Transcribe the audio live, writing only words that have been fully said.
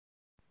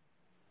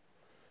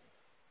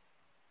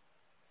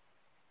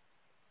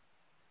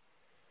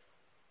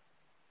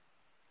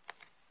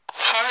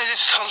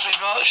This is Holsworthy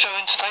Art Show,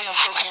 and today I'm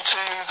talking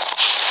to...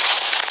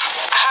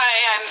 Hi,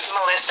 I'm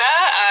Melissa.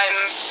 I'm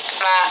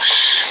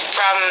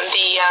from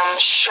the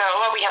show.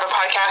 We have a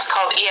podcast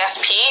called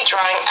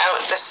ESP.Drawing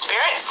Out the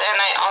Spirits, and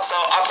I also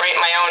operate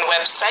my own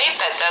website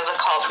that does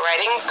occult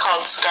writings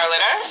called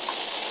Scarlet Art.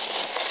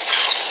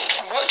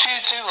 What do you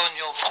do on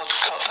your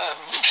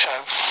podcast show?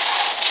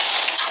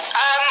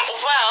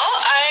 Well,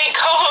 I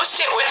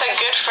co-host it with a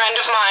good friend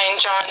of mine,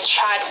 John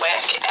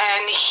Chadwick,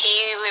 and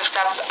he lives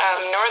up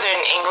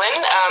northern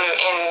England,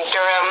 in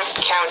Durham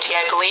County,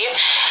 I believe.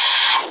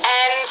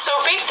 And so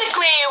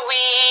basically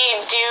we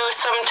do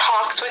some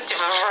talks with a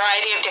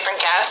variety of different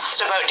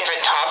guests about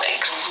different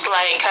topics,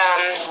 like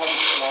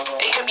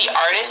it could be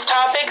artist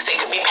topics,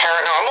 it could be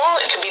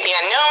paranormal, it could be the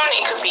unknown,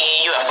 it could be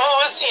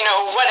UFOs,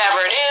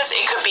 whatever it is.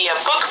 It could be a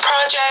book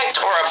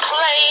project or a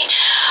play,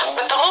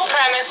 but the whole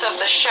premise of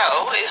the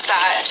show is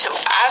that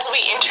as we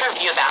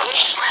interview them,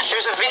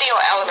 there's a video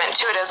element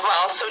to it as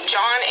well. So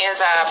John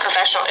is a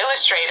professional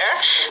illustrator,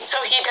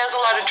 so he does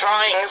a lot of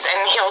drawings, and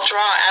he'll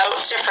draw out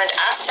different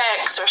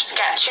aspects or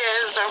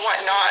sketches or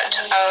whatnot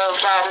of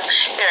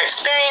their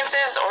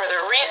experiences or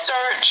their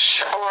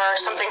research or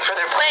something for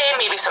their play,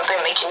 maybe something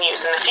they can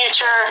use in the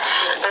future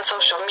on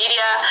social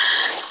media.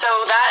 So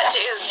that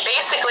is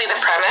basically the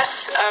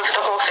premise of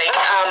the whole thing.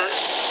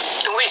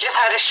 We just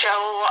had a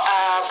show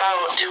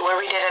about where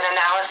we did an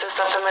analysis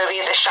of the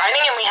movie The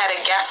Shining, and we had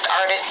a guest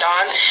artist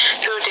on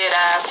who did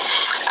a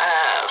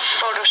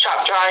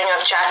Photoshop drawing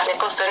of Jack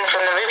Nicholson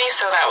from the movie,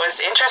 so that was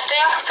interesting.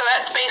 So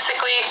that's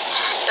basically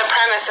the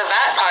premise of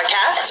that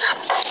podcast.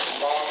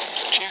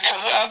 Do you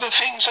cover other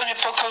things on your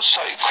podcast,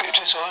 like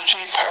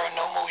cryptozoology,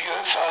 paranormal,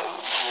 UFO,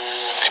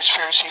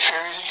 conspiracy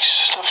theories,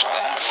 stuff like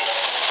that?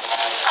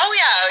 Oh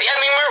yeah, I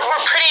mean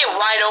we're pretty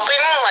wide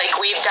open. Like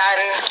we've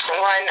done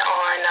one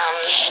on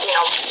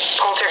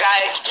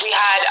poltergeist. We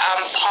had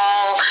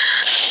Paul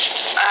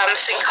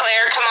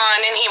Sinclair come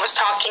on, and he was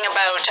talking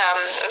about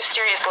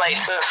mysterious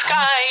lights in the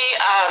sky.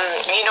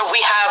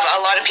 We have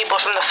a lot of people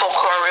from the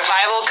folklore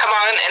revival come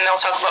on, and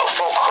they'll talk about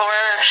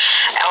folklore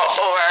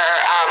or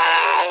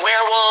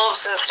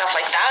werewolves and stuff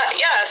like that.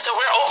 Yeah, so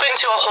we're open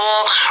to a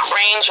whole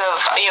range of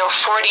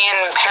Freudian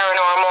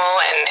paranormal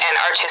and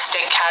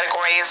artistic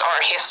categories, or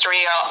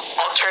history,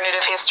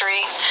 alternative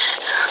history.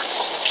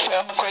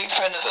 Yeah, I'm a great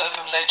fan of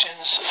urban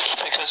legends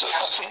because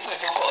I think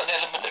they've all got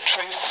an element of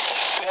truth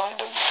behind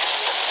them.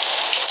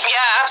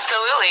 Yeah,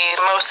 absolutely.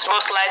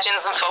 Most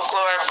legends and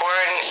folklore are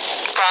born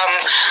from,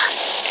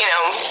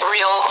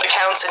 real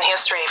accounts in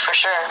history, for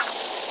sure.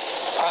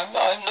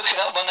 I'm looking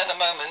up one at the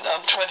moment.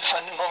 I'm trying to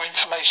find more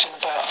information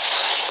about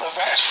the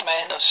Rat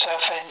Man of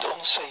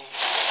Southend-on-Sea.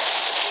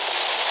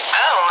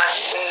 Oh,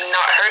 I've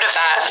not heard of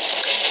that.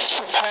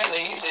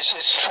 Apparently, there's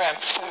this tramp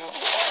who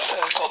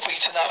got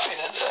beaten up in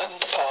an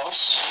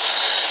underpass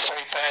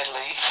very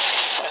badly,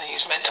 and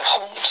he's meant to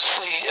haunt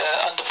the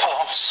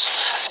underpass.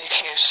 And you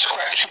hear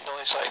scratching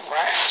noise like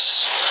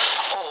rats,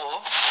 or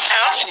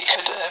he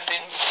could have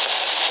been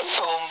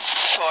born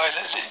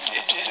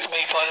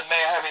made by the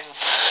mayor having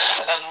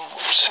an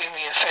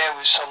unseemly affair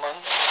with someone,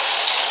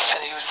 and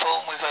he was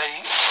born with a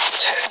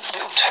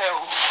little tail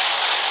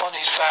on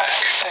his back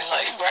and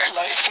like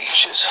rat-like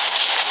features.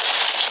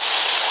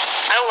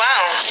 Oh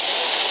wow,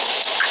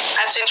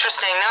 that's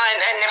interesting. No,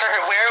 I never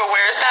heard.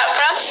 Where is that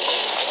from?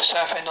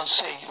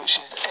 Southend-on-Sea, which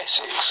is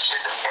Essex.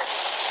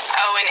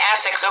 Oh, in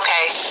Essex,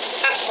 okay.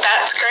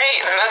 That's great,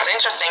 and that's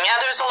interesting. Yeah,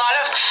 we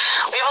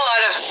have a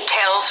lot of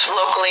tales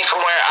locally from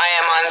where I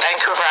am on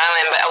Vancouver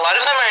Island, but a lot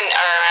of them are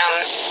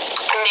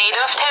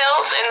native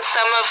tales, and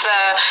some of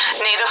the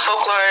native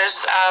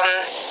folklores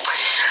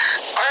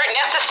aren't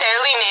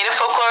necessarily native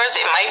folklores.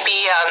 It might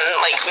be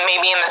like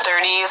maybe in the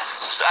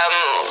 30s,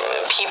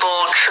 people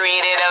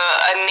created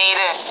a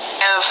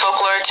native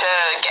folklore to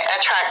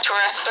attract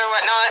tourists or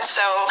whatnot.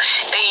 So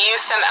they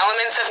use some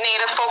elements of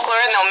native folklore,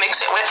 and they'll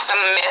mix it with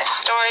some myth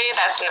story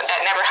that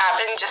never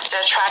happened, just to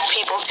attract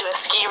people to a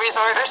ski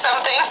resort or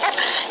something.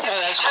 Yeah,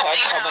 that's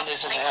quite common,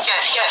 isn't it?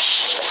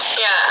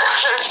 Yeah.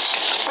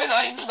 But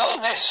like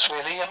Loch Ness,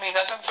 really. I mean,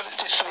 I don't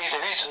disbelieve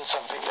there isn't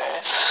something there,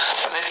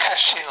 but they've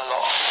cashed in a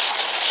lot.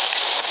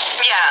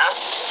 Yeah,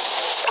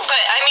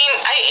 but I mean,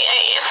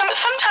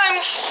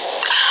 sometimes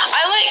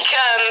I like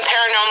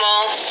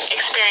paranormal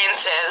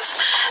experiences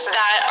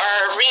that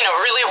are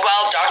really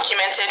well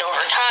documented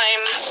over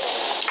time,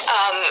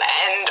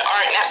 and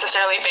aren't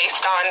necessarily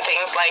based on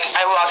things like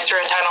I walked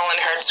through a tunnel and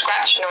heard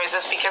scratch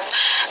noises, because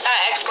that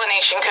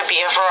explanation could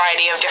be a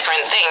variety of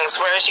different things.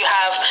 Whereas you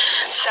have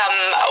some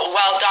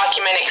well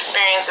documented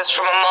experiences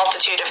from a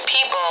multitude of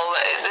people,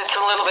 it's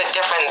a little bit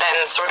different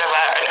than sort of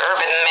an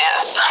urban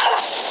myth.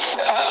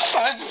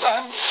 I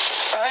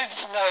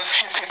know a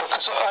few people,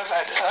 because I've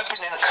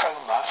been in a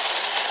coma.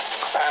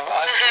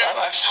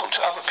 I've talked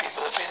to other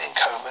people that have been in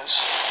comas,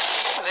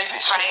 and they've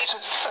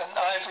experienced, and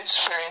I've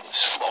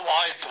experienced what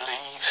I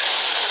believe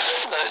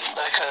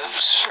like a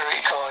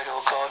spirit guide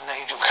or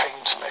guardian angel came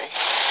to me,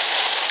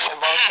 and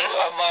my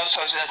whilst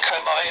I was in a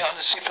coma, I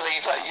honestly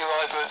believe that you're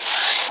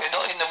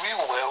not in the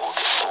real world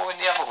or in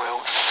the other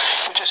world.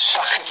 You're just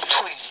stuck in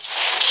between.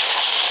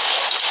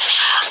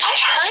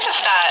 I've heard of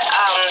that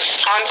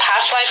on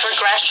past life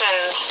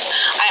regressions.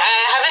 I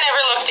haven't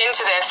ever looked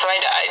into this, so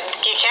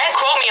you can't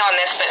quote me on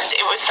this, but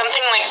it was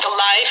something like the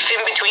life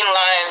in between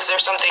lives or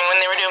something when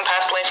they were doing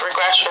past life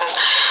regression.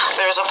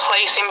 There was a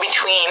place in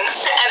between.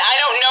 And I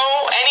don't know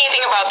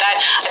anything about that.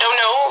 I don't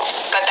know,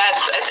 but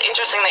it's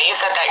interesting that you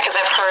said that because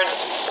I've heard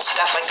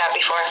stuff like that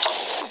before.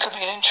 It could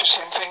be an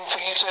interesting thing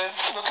for you to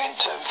look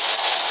into.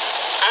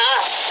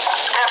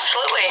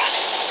 Absolutely.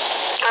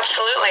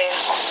 Absolutely.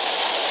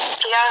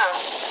 Yeah.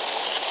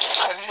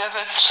 Have you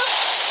ever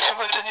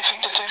covered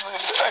anything to do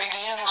with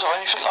aliens or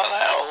anything like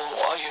that, or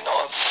are you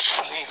not a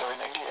believer in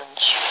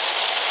aliens?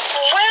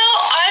 Well,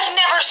 I've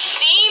never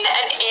seen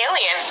an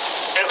alien,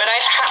 but I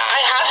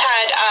have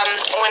had,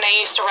 when I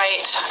used to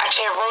write,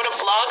 actually I wrote a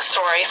blog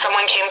story,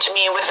 someone came to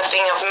me with the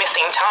thing of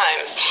missing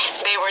time.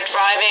 They were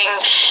driving,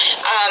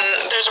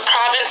 there's a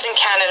province in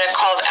Canada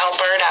called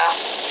Alberta,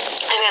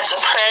 and it's a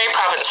prairie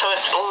province, so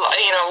it's,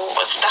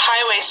 the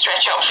highways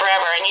stretch out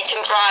forever, and you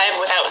can drive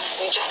without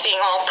just seeing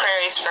all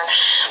prairies for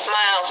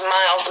miles and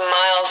miles and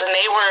miles, and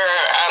they were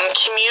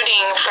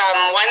commuting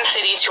from one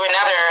city to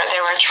another.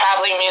 They were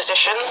traveling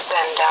musicians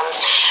and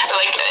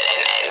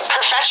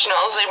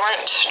professionals. They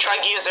weren't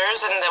drug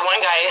users, and the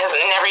one guy has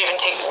never even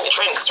taken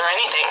drinks or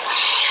anything.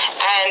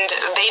 And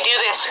they do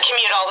this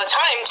commute all the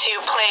time to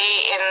play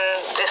in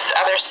this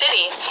other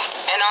city.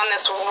 And on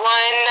this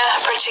one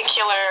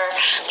particular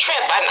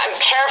trip, I'm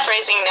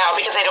paraphrasing now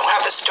because I don't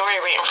have the story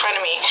right in front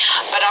of me,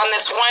 but on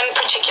this one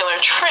particular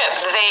trip,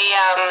 they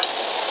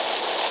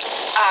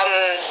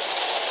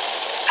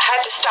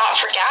had to stop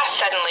for gas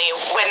suddenly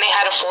when they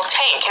had a full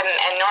tank,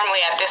 and normally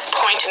at this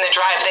point in the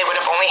drive they would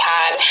have only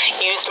had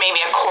used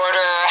maybe a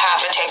quarter or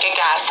half a tank of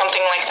gas,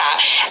 something like that,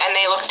 and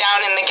they looked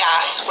down and the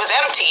gas was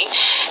empty,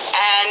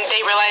 and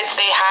they realized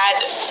they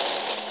had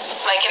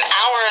like an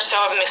hour or so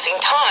of missing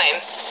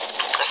time.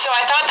 So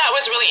I thought that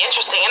was really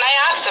interesting, and I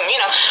asked them,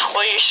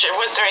 well,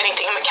 was there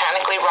anything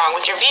mechanically wrong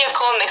with your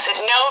vehicle? And they said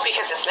no,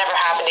 because it's never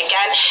happened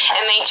again,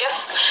 and they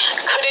just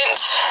couldn't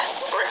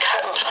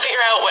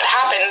figure out what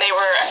happened. They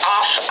were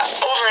off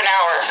over an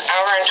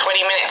hour and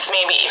 20 minutes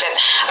maybe even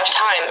of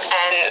time,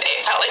 and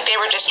it felt like they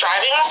were just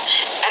driving,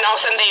 and all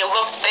of a sudden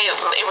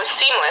it was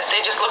seamless.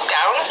 They just looked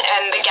down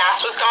and the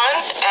gas was gone,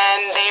 and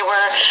they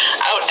were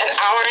out an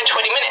hour and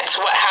 20 minutes.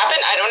 What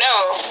happened? I don't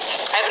know.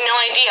 I have no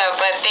idea,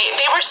 but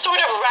they were sort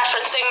of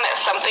referencing that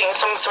some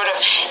sort of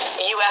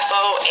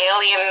UFO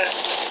alien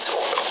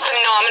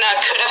phenomena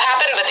could have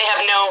happened, but they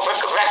have no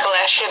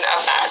recollection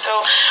of that. So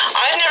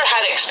I've never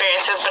had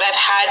experiences, but I've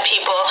had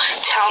people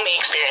tell me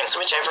experience,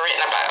 which I've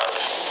written about.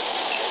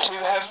 Do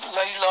you have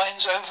ley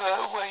lines over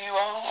where you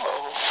are?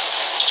 Or,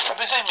 I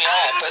presume you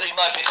have, but you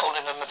might be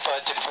calling them by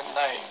a different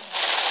name.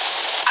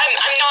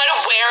 I'm not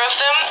aware of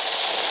them.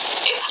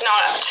 It's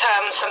not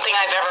something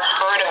I've ever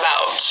heard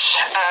about.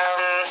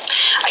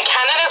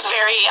 Canada's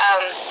very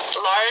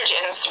large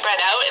and spread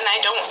out, and I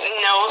don't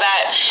know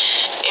that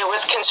it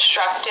was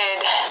constructed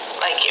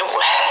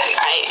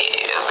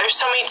there's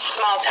so many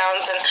small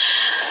towns, and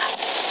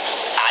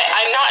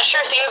I'm not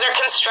sure things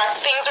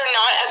are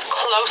not as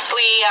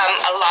closely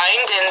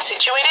aligned and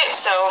situated.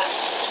 So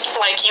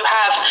you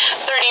have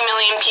 30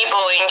 million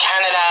people in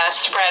Canada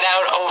spread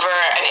out over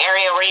an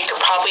area where you could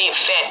probably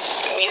fit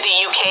the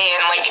UK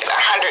in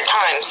 100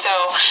 times. So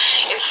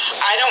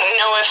I don't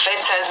know if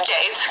it's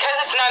because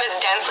it's not as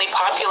densely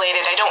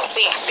populated. I don't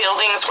think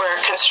buildings were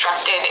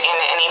constructed in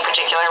any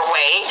particular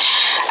way.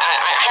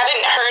 I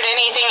haven't heard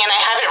anything, and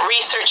I haven't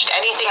researched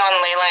anything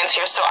on ley lines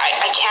here, so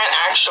I can't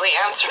actually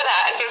answer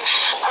that.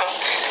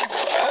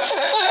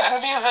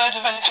 Have you heard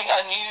of anything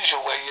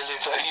unusual where you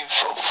live that you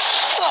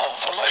thought,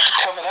 I'd like to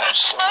cover that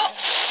story?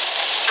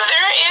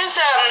 There is,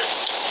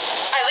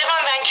 I live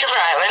on Vancouver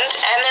Island,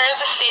 and there is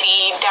a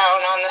city down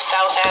on the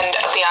south end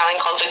of the island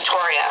called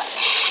Victoria.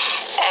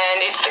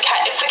 And it's the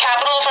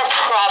capital of a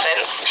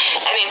province,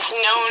 and it's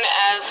known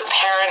as the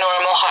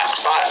paranormal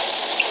hotspot,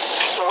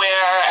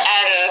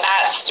 and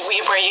that's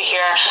where you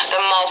hear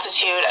the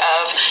multitude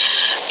of,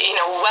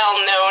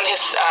 well-known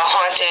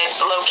haunted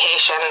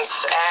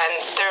locations, and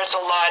there's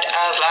a lot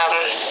of,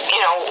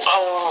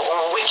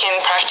 Wiccan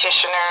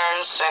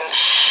practitioners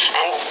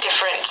and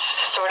different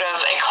sort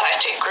of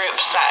eclectic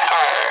groups that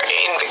are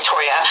in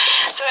Victoria.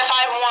 So if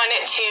I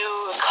wanted to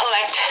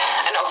collect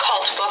an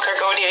occult book or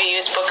go to a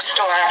used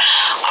bookstore,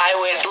 I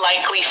would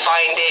likely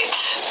find it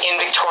in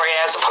Victoria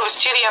as opposed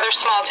to the other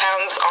small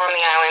towns on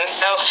the island.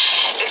 So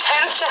it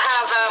tends to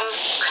have,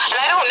 and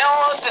I don't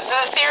know,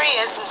 the theory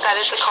is that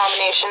it's a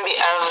combination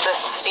of the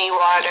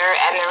seawater,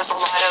 and there was a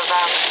lot of,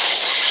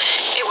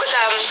 it was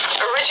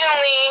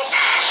originally,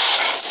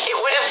 it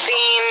would have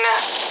been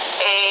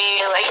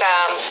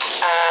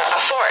a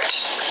fort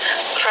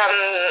from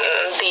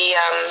the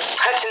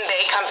Hudson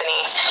Bay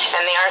Company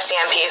and the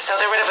RCMP. So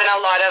there would have been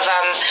a lot of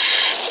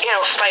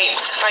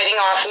fighting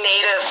off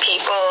native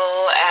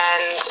people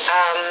and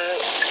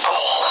a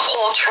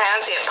whole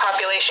transient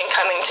population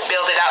coming to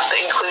build it up,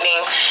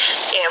 including,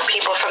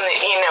 people from the,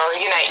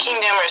 United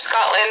Kingdom or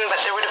Scotland, but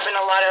there would have been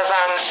a lot of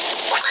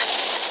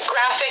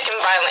graphic and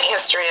violent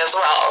history as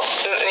well.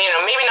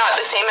 Maybe not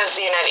the same as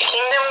the United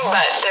Kingdom,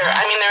 but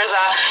there's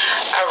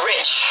a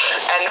rich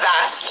and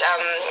vast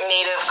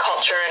native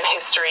culture and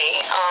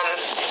history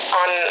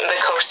on the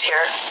coast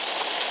here.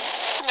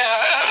 Yeah,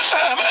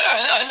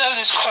 I know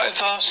there's quite a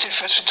vast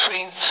difference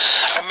between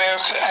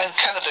America and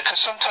Canada, because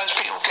sometimes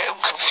people get them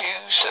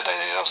confused that they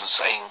are the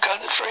same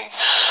country.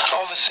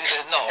 Obviously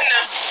they're not.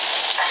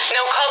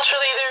 No,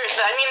 culturally,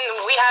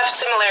 we have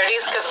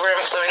similarities because we're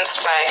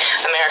influenced by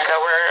America.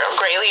 We're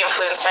greatly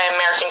influenced by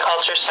American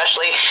culture,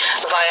 especially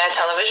via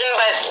television,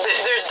 but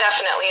there's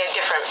definitely a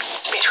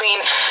difference between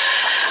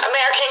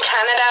America and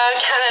Canada.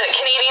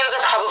 Canadians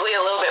are probably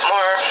a little bit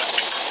more,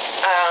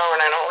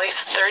 at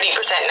least 30%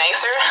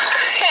 nicer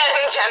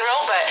in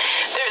general, but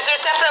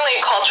there's definitely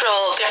a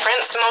cultural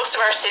difference. Most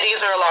of our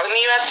cities are along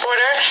the U.S.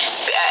 border,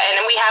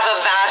 and we have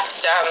a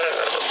vast,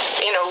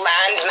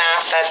 land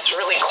mass that's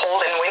really cold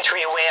and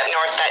wintry way up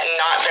north that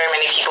not very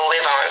many people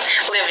live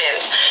in.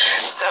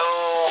 So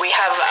we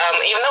have,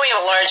 even though we have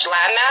a large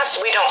land mass,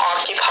 we don't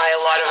occupy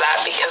a lot of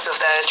that because of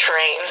the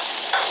terrain.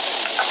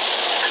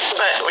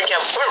 But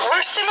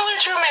we're similar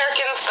to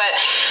Americans, but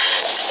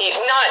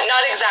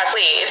not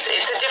exactly. It's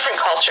a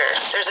different culture.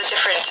 There's a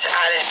different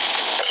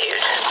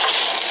attitude.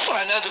 Well,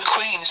 I know the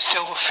Queen's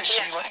still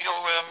officially your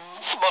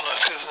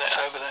monarch, isn't it,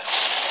 over there?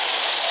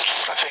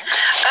 I think.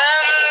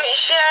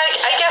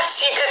 I guess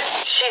you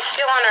could. She's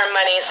still on her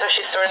money, so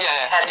she's sort of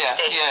head of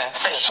state.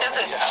 But she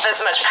doesn't have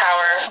as much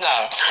power.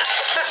 No.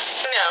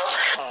 No.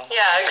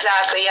 Yeah,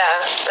 exactly.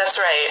 Yeah, that's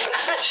right.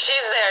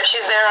 She's there.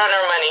 She's there on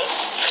her money.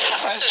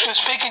 I was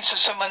speaking to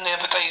someone the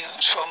other day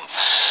from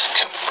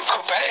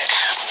Quebec,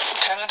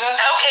 Canada.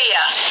 Okay,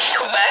 yeah.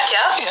 Quebec,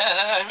 yeah.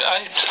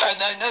 Yeah, and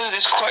I know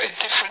there's quite a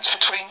difference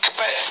between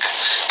Quebec,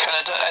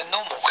 Canada, and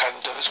normal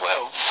Canada as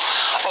well.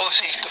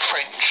 Obviously, the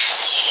French.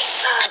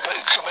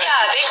 Quebec,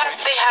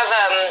 they have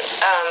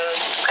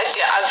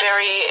a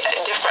very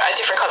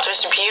different culture.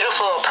 It's a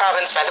beautiful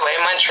province, by the way.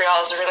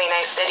 Montreal is a really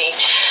nice city.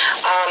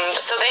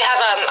 So they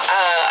have a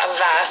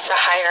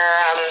higher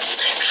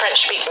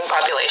French-speaking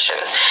population,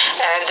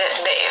 and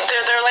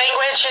their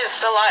language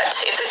is a lot.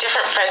 It's a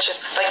different French.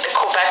 It's like the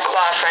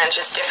Quebecois French.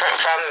 It's different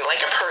from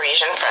like a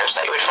Parisian French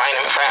that you would find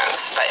in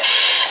France. But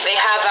they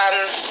have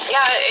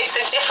it's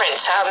a different.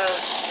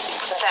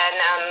 Then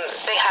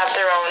they have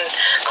their own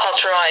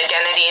cultural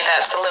identity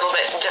that's a little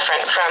bit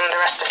different from the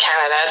rest of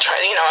Canada,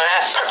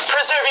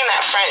 preserving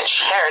that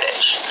French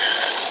heritage.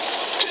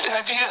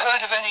 Have you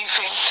heard of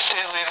anything to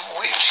do with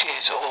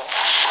witches or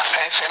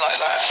anything like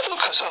that?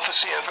 Because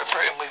obviously over in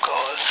Britain we've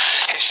got a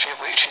history of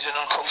witches, and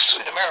of course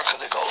in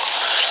America they've got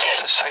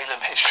the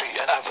Salem history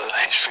and other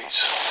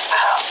histories.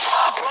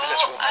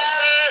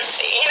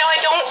 I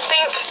don't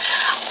think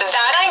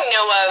that I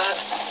know of.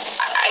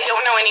 I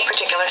don't know any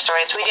particular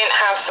stories. We didn't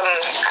have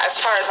as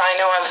far as I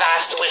know, a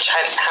vast witch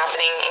hunt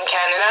happening in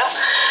Canada.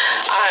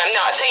 I'm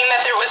not saying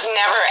that there was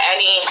never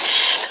any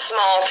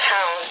small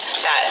town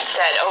that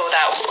said, oh,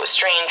 that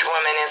strange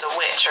woman is a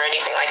witch or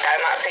anything like that.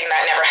 I'm not saying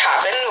that never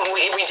happened.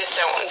 We just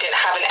didn't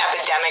have an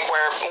epidemic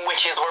where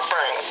witches were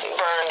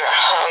burned or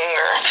hung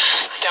or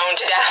stoned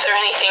to death or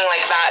anything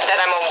like that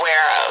I'm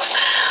aware of.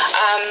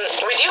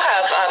 We do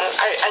have,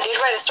 I did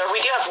write a story,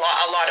 we do have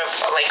a lot of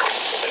like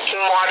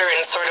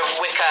modern sort of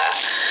Wicca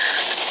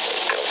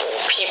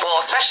people,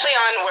 especially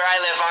on where I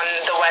live on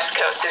the West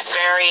Coast. It's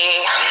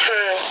very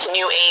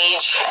New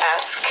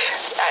Age-esque.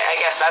 I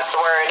guess that's the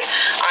word.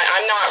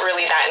 I'm not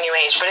really that New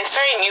Age, but it's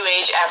very New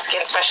Age-esque,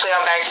 and especially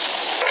on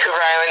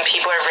Vancouver Island.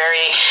 People are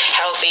very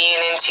healthy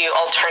and into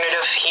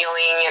alternative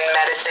healing and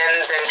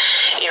medicines and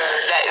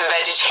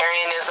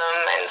vegetarianism,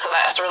 and so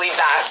that's really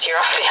vast here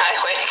on the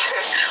island.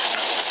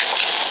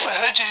 I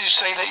heard you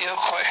say that you're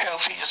quite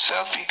healthy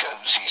yourself. You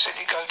said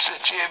you go to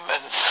the gym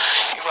and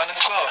you run a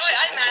class.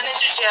 I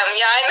manage a gym.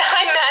 Yeah,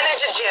 I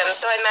manage a gym.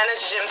 So I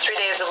manage a gym 3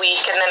 days a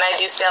week, and then I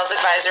do sales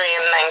advisory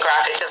and then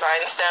graphic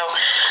design. So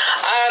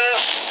I'm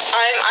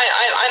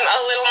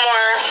a little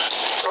more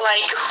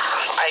like,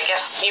 I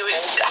guess you would,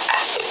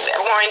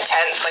 more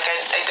intense. Like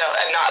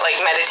I'm not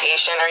like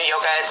meditation or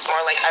yoga. It's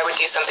more like I would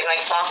do something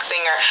like boxing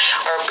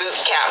or boot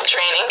camp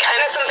training, kind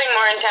of something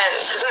more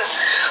intense.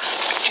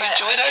 Do you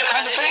enjoy that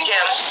kind of thing?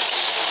 Gym.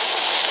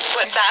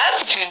 What's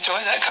that? Do you enjoy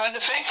that kind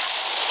of thing?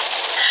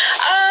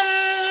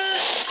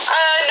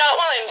 Not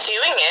while I'm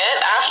doing it.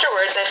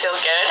 Afterwards, I feel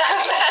good.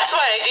 That's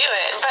why I do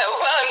it. But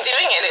while I'm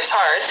doing it, it's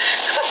hard.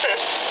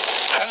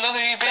 How long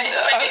have you been?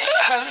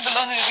 How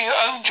long have you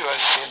owned your own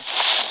gym?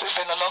 Has it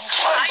been a long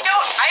time?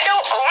 I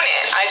don't own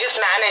it. I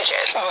just manage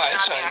it. Oh, right,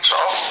 so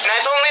and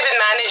I've only been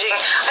managing.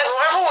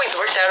 I've always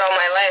worked out all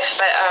my life,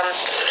 but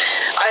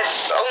I've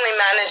only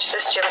managed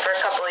this gym for a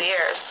couple of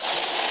years.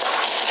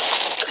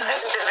 So it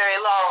hasn't been very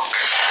long.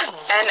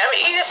 And I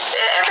mean,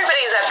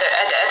 everybody's at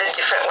a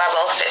different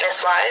level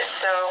fitness-wise.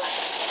 So,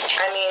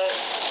 I mean,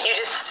 you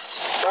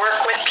just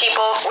work with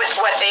people with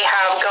what they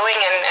have going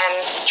and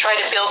try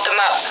to build them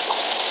up,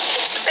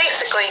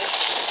 basically.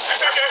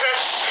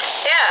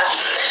 Yeah.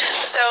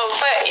 So,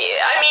 but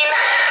I mean,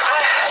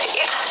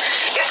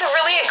 it's a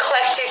really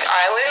eclectic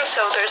island.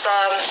 So there's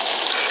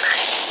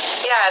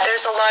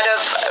there's a lot of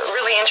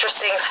really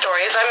interesting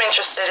stories. I'm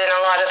interested in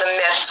a lot of the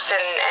myths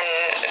and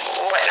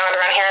whatnot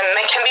around here, and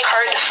they can be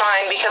hard to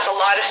find because a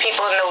lot of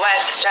people in the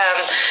West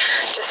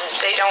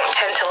they don't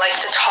tend to like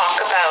to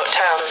talk about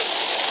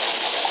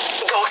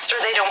ghosts, or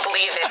they don't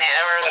believe in it,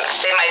 or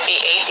they might be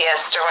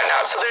atheists or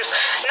whatnot. So there's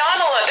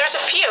not a lot. There's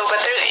a few, but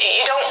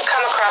you don't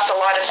come across a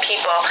lot of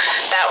people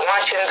that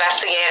want to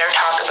investigate or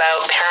talk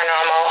about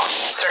paranormal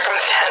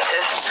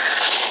circumstances.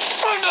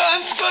 Well,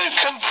 good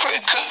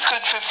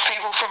for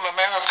people from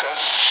America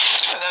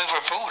and over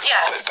abroad.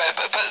 Yeah.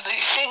 But the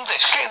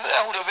English, getting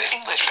hold of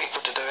English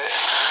people to do it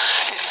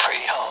is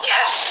pretty hard.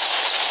 Yeah.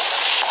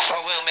 I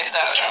will admit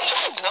that.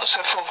 Not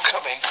so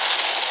forthcoming.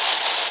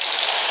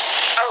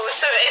 Oh,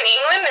 so in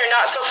England they're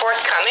not so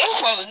forthcoming?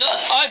 Well,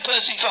 I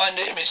personally find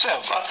it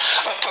myself.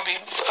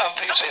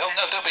 People say, "Oh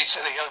no, don't be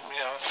silly."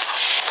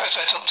 Perhaps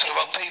I talk to the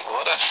wrong people.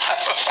 I don't know.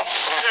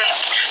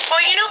 Well,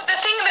 the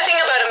thing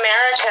about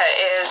America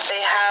is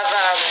they have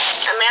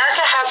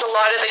America has a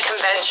lot of the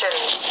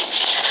conventions.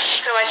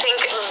 So I think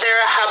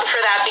they're a hub for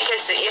that,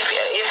 because if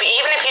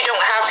even if you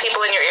don't have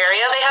people in your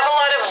area, they have a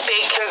lot of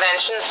big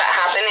conventions that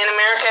happen in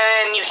America,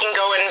 and you can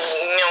go and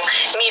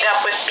meet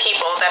up with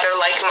people that are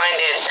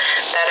like-minded,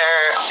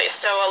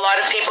 so a lot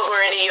of people who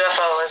are into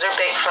UFOs or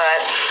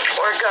Bigfoot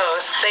or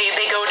ghosts,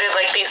 they go to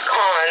like these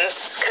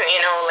cons,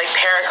 like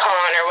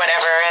Paracon or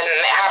whatever, and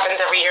it happens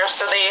every year.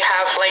 So they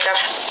have like a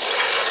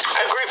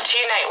group to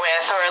unite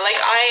with, or like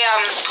I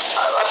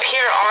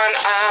appear on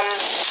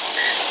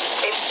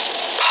a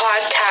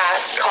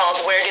podcast called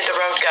Where Did the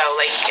Road Go,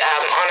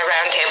 on a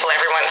round table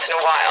every once in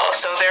a while.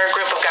 So they're a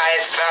group of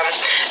guys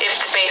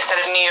it's based out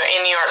of New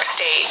York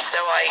State,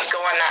 so I go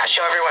on that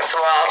show every once in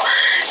a while.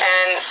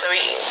 And so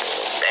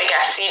I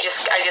guess I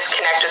just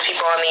connect with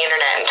people on the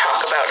internet and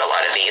talk about a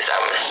lot of these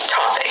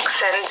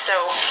topics. And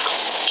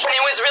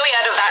it was really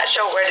out of that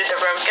show, Where Did the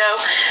Road Go,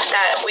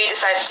 that we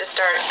decided to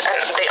start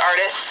the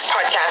Artists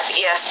Podcast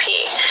ESP,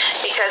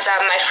 because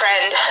my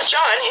friend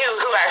John,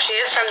 who actually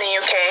is from the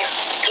UK,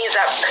 he's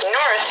up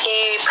north.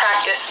 He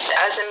practiced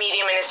as a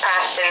medium in his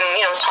past, and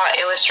taught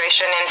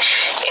illustration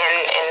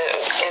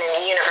in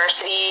a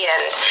university,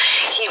 and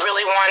he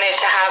really wanted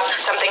to have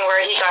something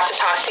where he got to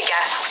talk to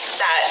guests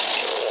that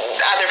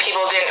other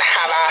people didn't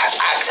have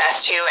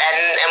access to, and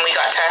he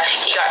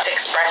got to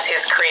express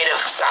his creative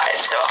side.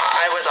 So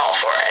I was all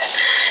for it,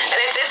 and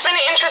it's been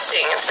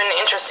interesting. It's been an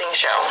interesting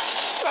show.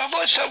 I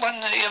watched that one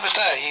the other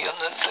day on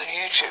the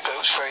YouTube. It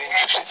was very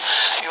interesting.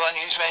 The one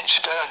you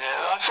mentioned earlier.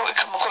 I thought it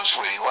came across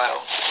really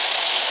well.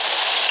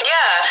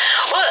 Yeah,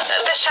 well,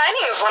 The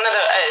Shining is one of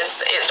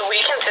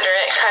we consider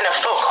it kind of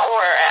folk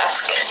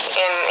horror-esque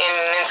in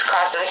its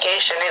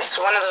classification. It's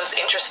one of those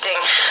interesting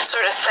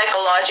sort of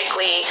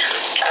psychologically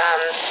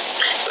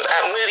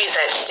movies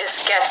that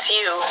just gets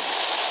you.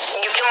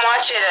 You can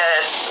watch it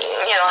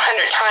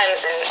 100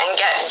 times and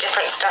get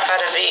different stuff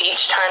out of it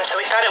each time. So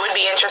we thought it would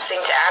be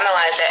interesting to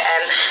analyze it,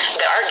 and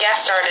our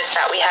guest artist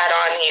that we had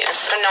on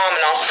is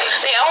phenomenal.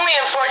 The only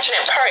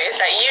unfortunate part is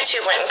that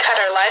YouTube went and cut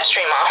our live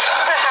stream off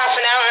half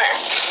an hour.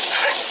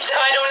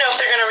 So I don't know if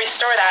they're going to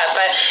restore that,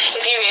 but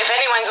if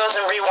anyone goes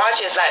and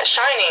rewatches that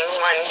Shining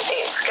one,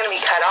 it's going to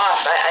be cut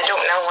off. I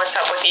don't know what's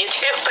up with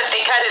YouTube, but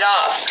they cut it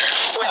off.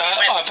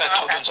 I've had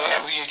problems like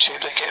that with YouTube.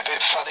 They get a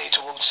bit funny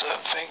towards certain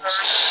things.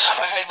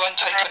 I had one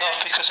taken off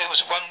because it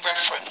was one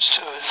reference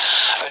to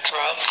a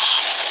drug,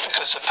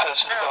 because the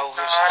person involved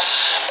was,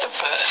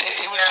 but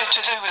it was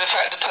to do with the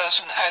fact the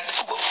person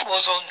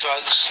was on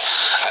drugs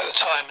at the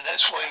time, and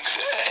that's why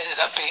he ended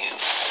up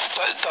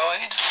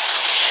died.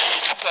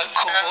 A bloke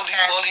called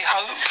Wally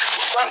Hope,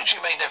 which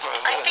you may never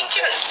have heard of.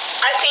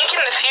 I think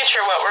in the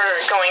future what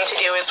we're going to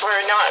do is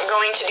we're not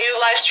going to do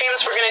live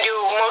streams. We're going to do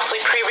mostly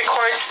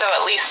pre-records, so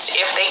at least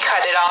if they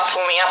cut it off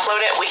when we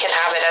upload it, we can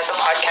have it as a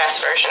podcast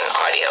version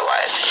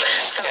audio-wise,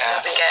 so it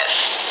doesn't get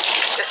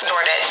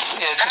distorted.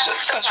 Yeah, because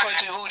that's why I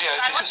do audio,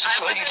 because it's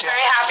like easier. I'm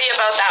very happy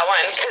about that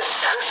one,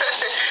 because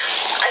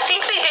I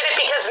think they did it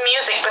because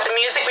music, but the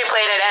music we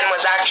played at end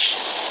was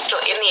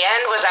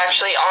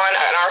actually on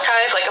an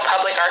archive, like a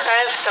public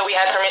archive, so we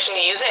had permission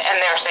to use it, and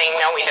they're saying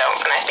no, we don't,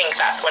 and I think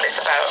that's what it's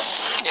about.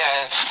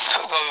 Yeah,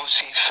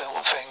 royalty film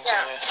things.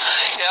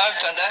 Yeah, I've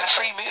done that.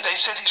 They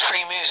said it's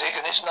free music,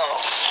 and it's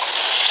not.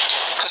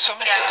 Because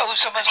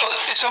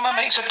if someone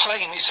makes a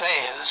claim it's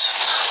theirs,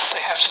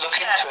 they have to look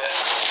into it.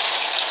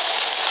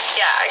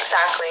 Yeah,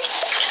 exactly.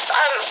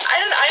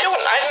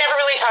 I've never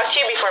really talked to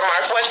you before,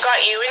 Mark. What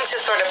got you into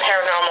sort of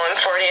paranormal in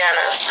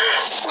Floridiana?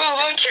 Well,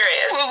 I'm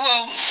curious.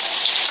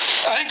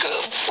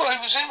 I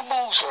was in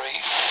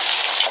Holsworthy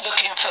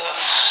looking for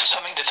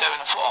something to do, and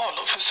I thought, I'll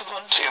look for some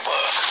volunteer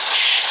work.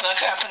 And I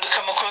happened to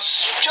come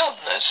across John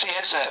at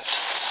CSF.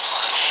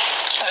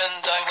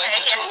 And I went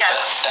to talk,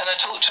 and I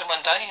talked to him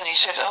one day, and he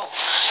said, "Oh,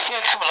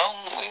 yeah, come along,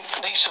 we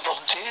need some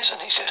volunteers."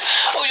 And he said,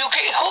 "Oh, you're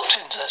getting hooked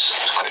into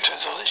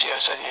cryptozoology." I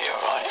said, "Yeah,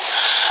 all right."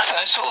 And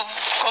I sort of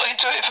got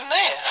into it from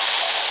there.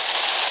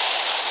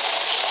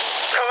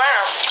 Oh,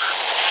 wow.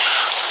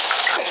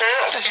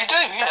 As you do,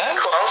 you know.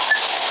 Cool.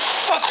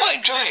 I quite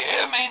enjoy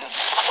it. I mean,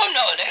 I'm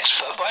not an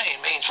expert by any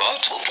means, but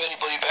I'll talk to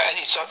anybody about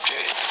any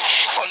subject.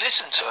 I'll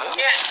listen to it.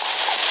 Yeah.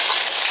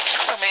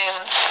 I mean,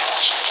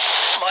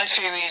 my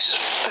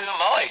theories, who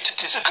am I to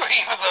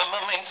disagree with them?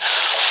 I mean,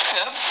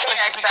 you know, they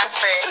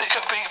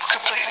could be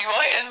completely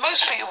right, and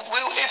most people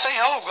will, if they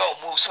are wrong,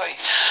 will say,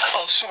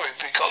 "Oh, sorry,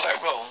 we got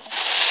that wrong."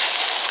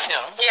 You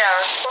know. Yeah,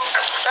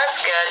 that's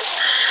good.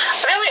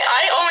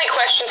 I only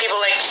question people,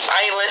 like,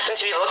 I listen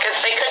to people because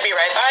they could be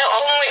right, but I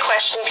only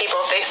question people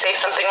if they say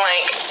something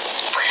like,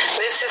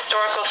 "This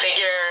historical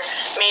figure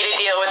made a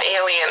deal with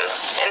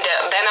aliens," and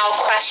then I'll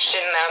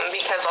question them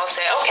because I'll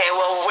say, "Okay,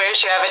 well,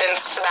 where's your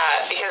evidence for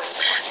that?" Because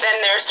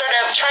then they're sort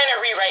of trying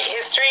to rewrite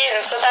history,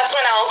 and so that's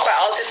when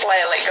I'll just let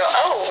it go,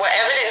 "Oh, what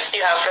evidence do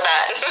you have for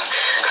that?"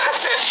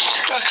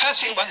 A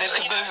classic one is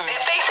the moon.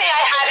 If they say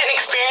I had an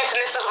experience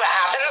and this is what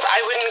happens,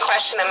 I wouldn't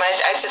question them.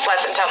 I just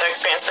let them tell their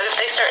experience. But if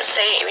they start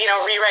saying,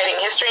 rewriting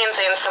history and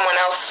saying someone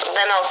else,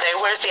 then I'll say,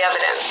 "Where's the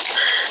evidence?"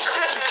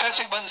 The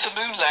classic one's the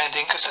moon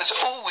landing, because that's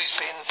always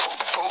been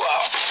brought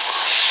up.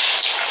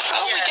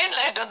 Oh, we didn't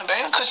land on the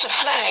moon because the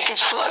flag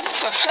is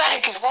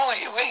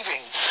white,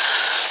 waving.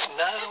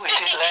 No, we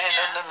did land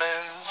on the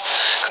moon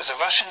because the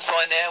Russians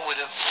by now would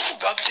have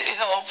rubbed it in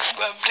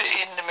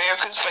the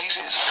Americans'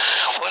 faces.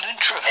 Well and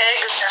true.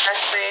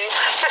 Exactly.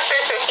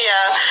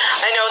 Yeah,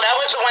 I know that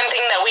was the one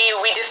thing that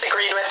we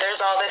disagreed with.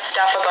 There's all this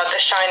stuff about The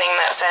Shining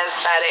that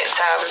says that it's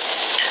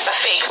a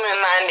fake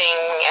moon landing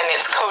and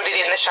it's coded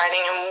in The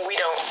Shining, and we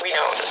don't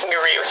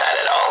agree with that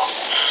at all.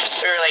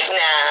 We were like,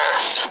 nah.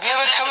 Have you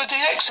ever covered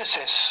The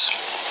Exorcist?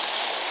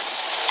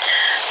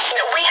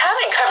 No, we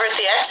haven't covered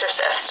The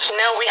Exorcist.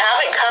 No, we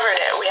haven't covered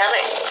it. We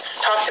haven't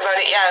talked about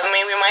it yet.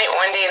 Maybe we might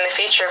one day in the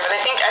future, but I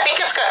think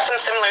it's got some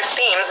similar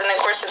themes, and of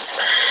course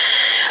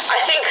I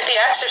think The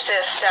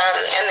Exorcist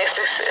and the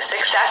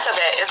success of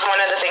it is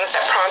one of the things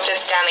that prompted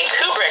Stanley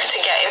Kubrick to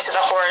get into the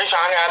horror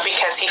genre,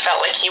 because he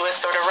felt like he was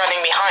sort of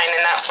running behind,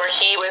 and that's where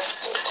he was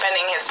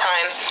spending his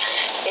time,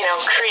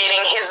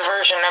 creating his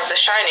version of The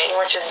Shining,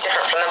 which is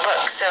different from the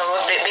book. So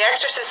The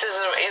Exorcist is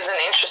an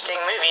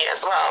interesting movie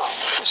as well.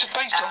 It's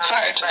based on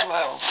fact as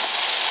well.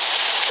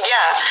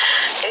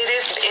 Yeah, it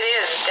is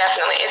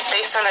definitely. It's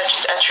based on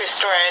a true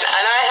story,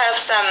 and I have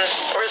some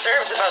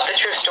reserves about the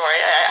true story.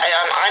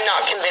 I'm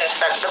not convinced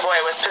that the boy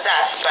was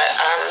possessed, but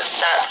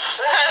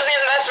that's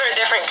for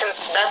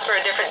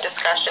a different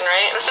discussion,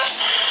 right?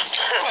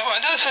 Well, I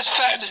know for a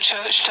fact the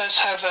church does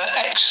have an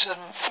Exum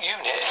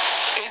unit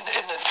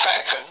in the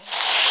Vatican.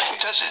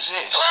 It does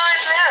exist. Well,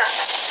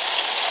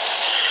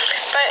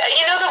 but,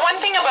 the one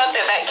thing about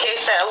that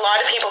case that a lot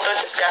of people don't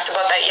discuss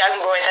about that young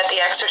boy that The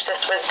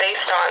Exorcist was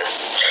based on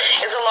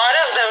is a lot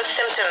of those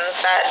symptoms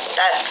that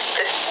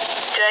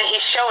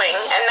he's showing,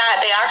 and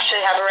that they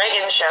actually have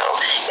Reagan show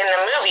in the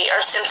movie,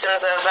 are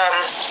symptoms of,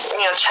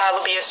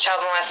 child abuse, child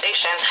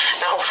molestation.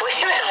 Now, hopefully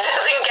this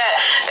doesn't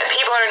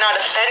people are not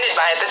offended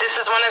by it, but this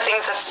is one of the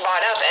things that's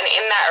brought up, and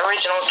in that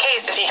original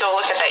case, if you go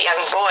look at that young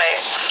boy,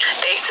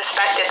 they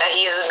suspected that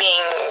he is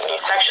being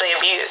sexually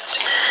abused,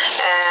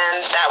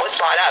 and that was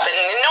brought up, and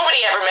nobody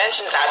ever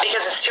mentions that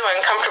because it's too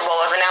uncomfortable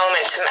of an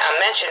element to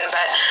mention.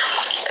 But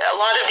a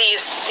lot of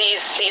these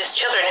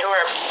children who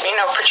are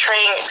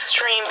portraying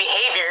extreme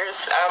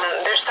behaviors,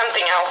 there's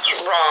something else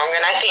wrong,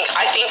 and I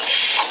think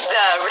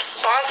the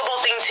responsible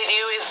thing to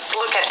do is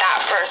look at that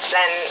first,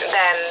 then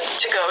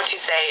to go to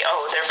say,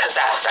 oh, they're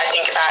possessed. I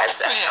think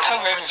that's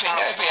cover everything,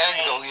 every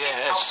angle.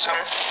 Yes.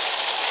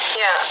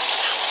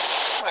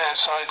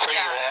 Yes, I agree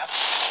there.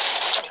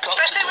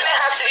 Especially when it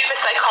has to do with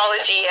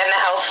psychology and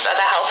the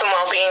health and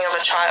well-being of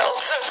a child.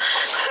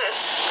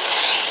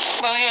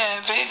 Well,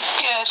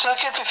 it's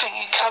like everything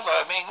you cover.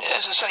 I mean,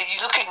 as I say, you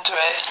look into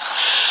it,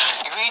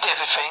 you read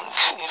everything,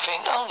 and you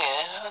think, oh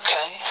yeah,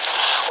 okay.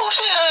 What's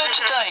it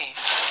today?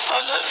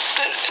 Oh, look,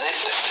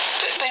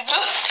 they've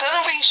done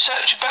a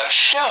research about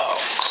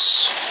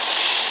sharks.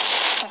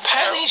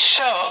 Apparently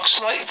sharks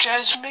like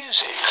jazz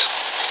music.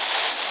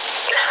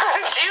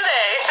 Do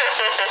they?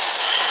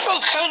 Well,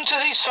 according to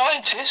these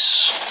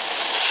scientists.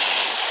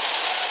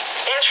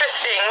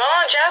 Interesting.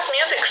 Well, jazz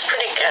music's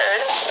pretty good.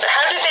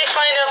 How did they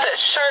find out that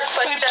sharks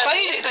like jazz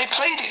music? They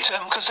played it to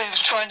them because they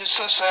was trying to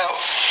suss out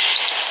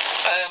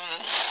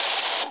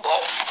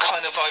what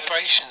kind of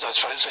vibrations, I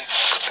suppose, they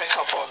pick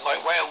up on,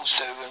 like whales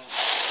do, and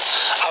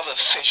other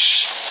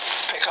fish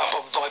pick up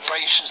on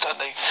vibrations, don't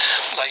they?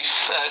 They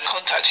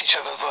contact each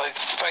other by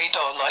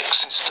radar-like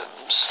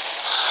systems.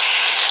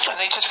 And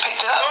they just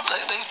picked it up.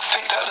 They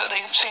picked out that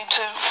they seem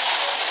to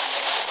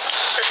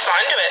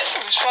respond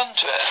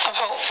to it. I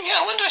thought,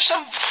 I wonder if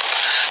some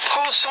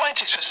poor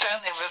scientist was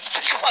down there with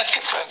a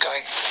microphone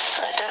going,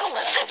 I don't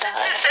want to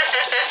die.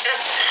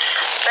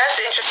 That's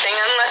interesting,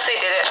 unless they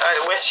did it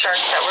with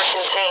sharks that were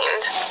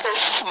contained.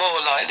 More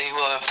likely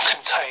were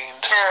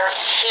contained.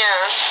 Yeah.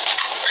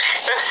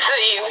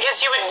 Because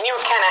you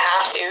would kind of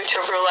have to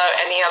rule out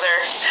any other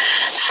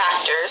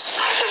factors.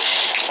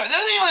 I know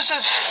there was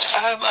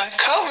I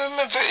can't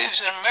remember if it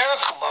was an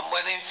American one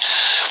where they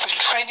were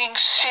training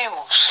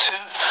SEALs to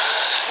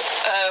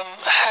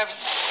have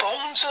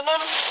bombs in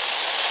them.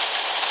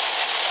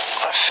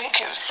 I think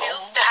it was SEALs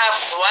bombs. to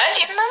have what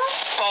in them?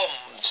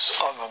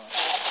 Bombs on them.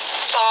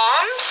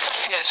 Bombs?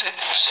 Yes, it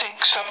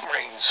sink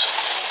submarines.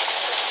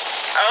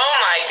 Oh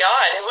my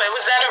god,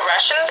 was that a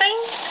Russian thing?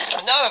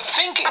 No, I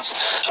think it's,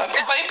 I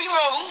may be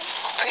wrong,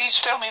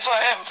 please tell me if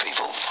I am,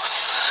 people.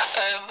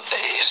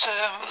 It's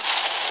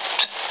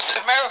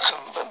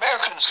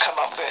Americans come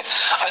up with it.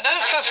 I know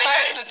for a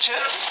fact the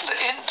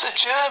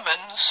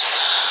Germans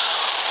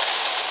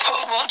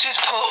wanted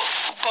to put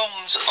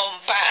bombs on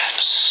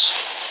bats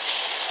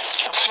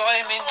and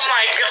fly them into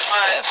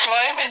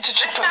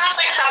This sounds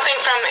like something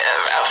from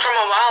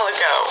a while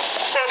ago.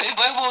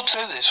 World War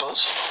II this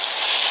was.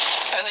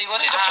 And they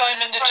wanted to fly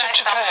them into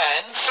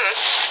Japan,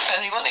 and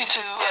he wanted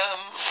to,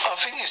 I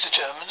think it's the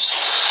Germans,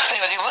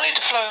 anyway, he wanted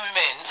to fly them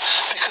in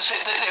because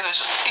it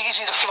was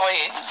easy to fly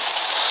in,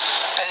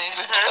 and in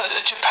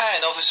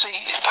Japan, obviously,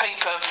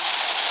 paper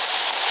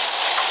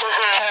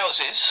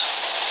houses,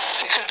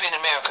 it could have been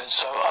Americans,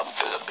 so, and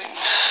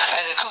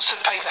of course the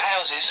paper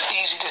houses,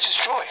 easy to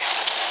destroy.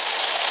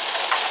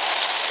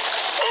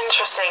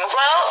 Interesting.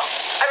 Well,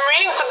 I'm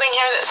reading something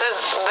here that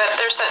says that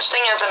there's such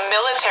thing as a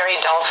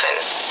military dolphin.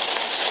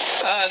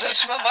 That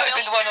might have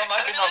been the one I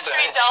might have been on there.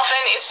 A dolphin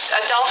is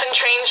a dolphin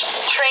trained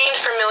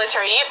for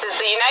military uses.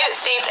 The United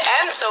States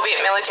and Soviet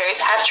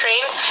militaries have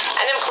trained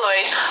and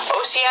employed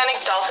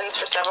oceanic dolphins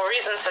for several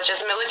reasons, such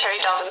as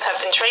military dolphins have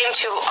been trained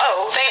to,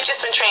 they've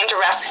just been trained to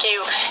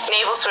rescue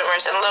naval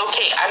swimmers and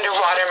locate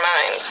underwater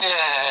mines.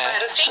 Yeah.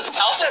 And see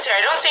dolphins here.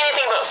 I don't see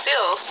anything about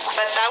seals,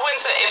 but that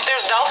one's, if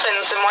there's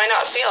dolphins, then why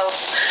not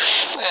seals?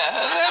 Yeah,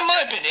 that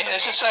might have been it.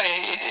 As I say,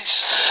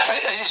 if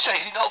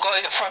you've not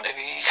got it in front of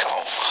you, you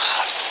can't.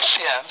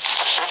 Yeah.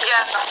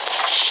 Yeah.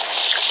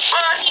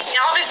 Well,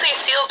 obviously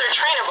seals are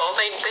trainable.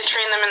 They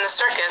train them in the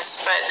circus,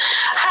 but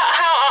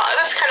how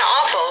that's kind of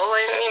awful.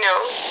 Like,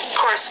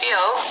 poor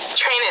seal.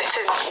 Train it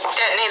to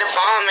detonate a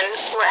bomb, and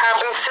what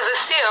happens to the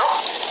seal?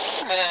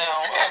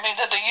 Well, I mean,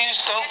 they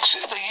use dogs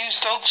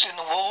in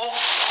the war,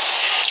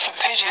 and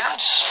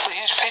pigeons. They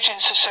use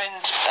pigeons to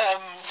send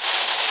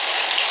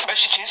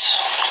messages.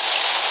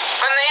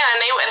 And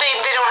they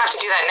don't have to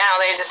do that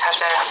now. They just have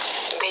to.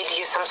 They'd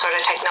use some sort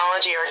of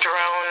technology or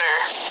drone or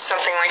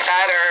something like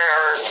that,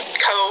 or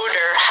code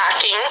or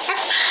hacking.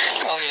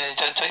 Oh yeah,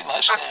 it don't take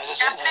much now,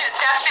 does it?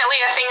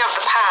 Definitely a thing of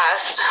the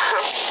past.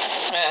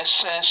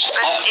 Yes.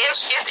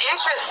 It's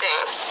interesting.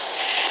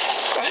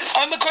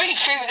 I'm a great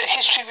theory that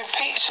history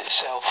repeats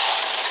itself.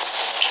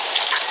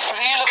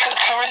 When you look at the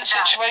current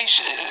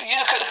situation,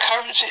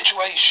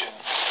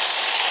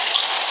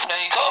 now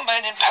you've got a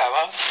man in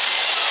power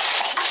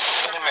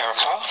in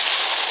America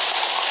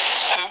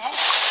who,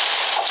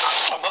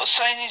 I'm not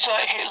saying he's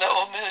like Hitler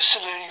or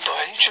Mussolini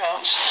by any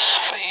chance,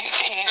 but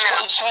he's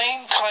got the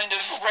same kind of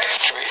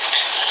rhetoric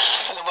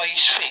and the way he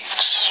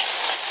speaks.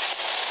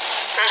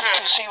 You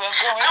can see where I'm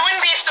going. I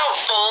wouldn't be so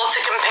bold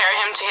to compare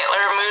him to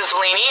Hitler or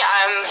Mussolini,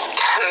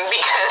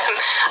 because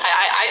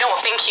I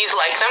don't think he's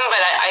like them, but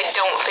I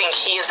don't think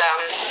he's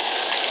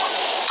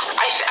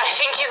I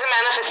think he's a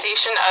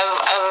manifestation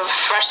of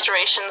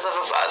frustrations of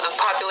the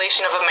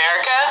population of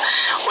America,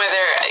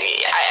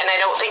 and I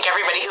don't think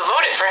everybody who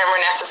voted for him were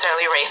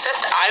necessarily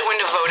racist. I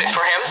wouldn't have voted for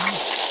him,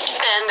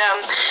 and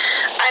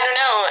I don't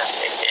know.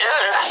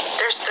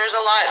 There's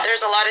a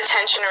lot of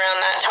tension around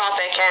that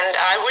topic, and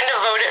I wouldn't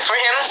have voted for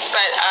him,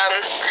 but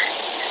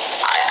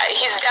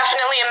he's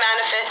definitely a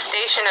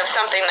manifestation of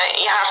something that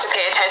you have to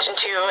pay attention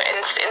to,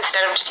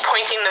 instead of just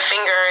pointing the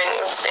finger and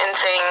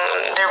saying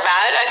they're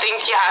bad. I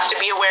think you have to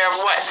be aware of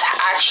what's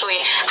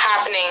actually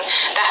happening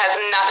that has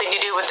nothing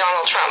to do with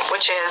Donald Trump,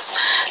 which is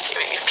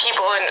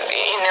people in,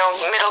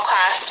 middle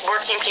class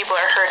working people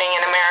are hurting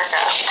in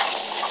America.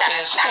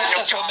 Yes,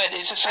 that's what I meant.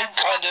 It's the same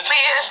kind of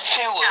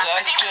feel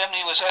that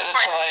Germany was at the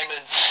time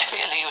and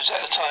Italy was at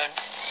the time.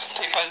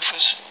 They both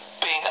was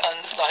being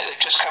like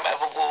they've just come out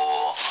of a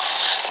war.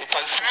 They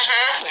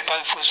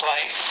both was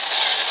like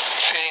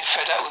feeling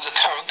fed up with the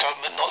current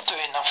government not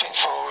doing nothing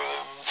for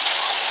them.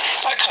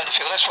 That kind of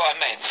feel. That's what I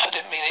meant. I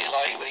didn't mean it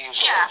like they used.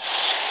 Yeah.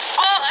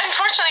 Well,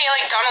 unfortunately,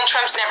 Donald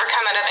Trump's never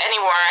come out of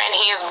any war, and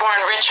he is born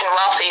rich and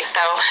wealthy,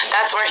 so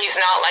that's where he's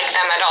not like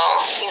them at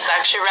all. He's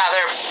actually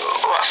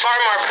far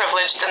more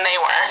privileged than they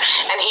were,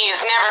 and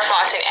he's never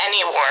fought in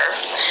any war.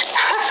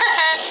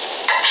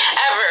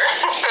 Ever.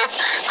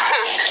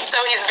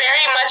 So he's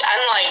very much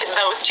unlike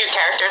those two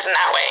characters in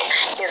that way.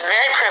 He's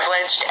very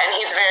privileged,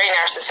 and he's very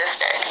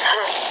narcissistic.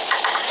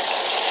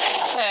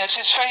 Yes,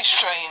 it's very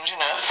strange,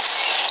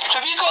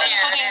 Have you got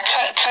anybody in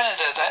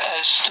Canada that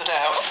has stood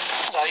out,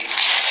 like,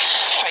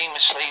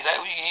 famously, that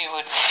you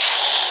would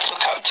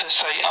look up to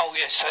say, oh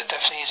yes, that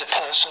definitely is a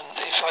person,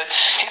 if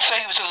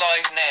they was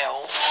alive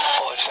now,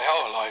 or if they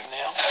are alive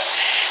now,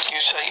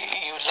 you'd say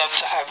you would love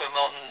to have them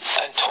on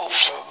and talk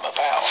to them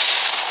about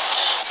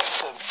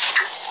them?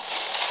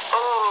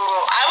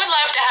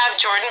 love to have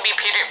Jordan B.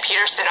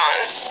 Peterson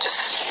on.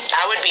 Just,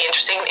 that would be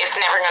interesting. It's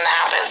never going to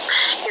happen.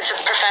 He's a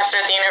professor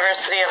at the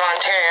University of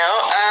Ontario.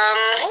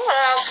 Who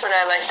else would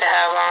I like to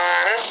have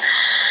on?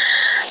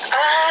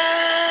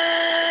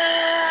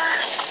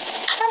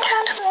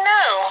 I don't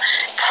know.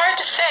 It's hard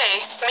to say.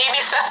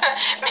 Maybe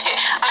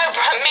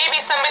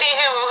somebody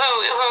who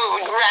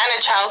ran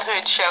a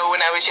childhood show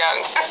when I was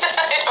young.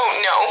 I don't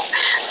know.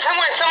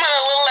 Someone a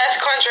little less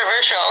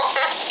controversial.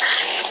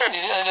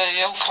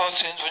 The old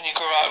cartoons when you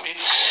grow up, you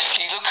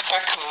look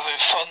back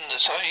with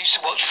fondness. I used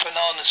to watch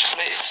Banana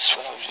Splits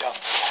when I was young.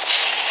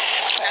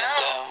 And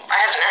I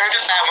haven't heard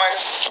of that one.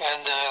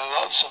 And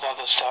lots of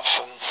other stuff,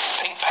 and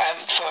Pink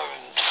Panther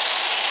and...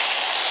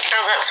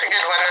 Oh, that's a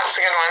good one.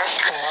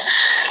 Yeah.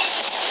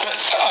 But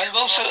I've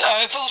also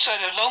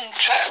had a long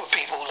chat with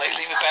people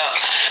lately about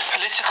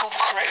political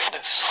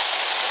correctness.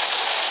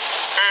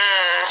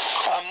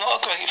 I'm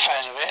not a great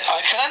fan of it. I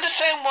can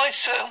understand why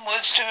certain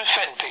words do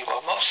offend people.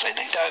 I'm not saying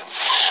they don't.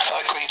 I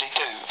agree they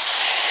do.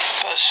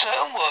 But a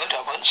certain word,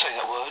 I won't say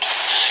that word,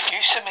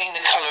 used to mean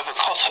the colour of a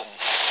cotton.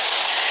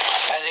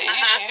 And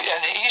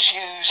it is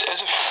used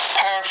as a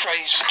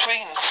paraphrase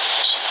between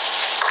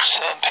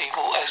certain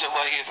people as a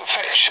way of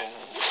affection,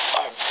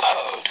 I've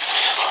heard.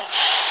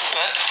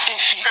 But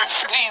if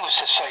we was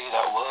to say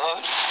that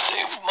word,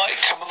 it might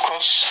come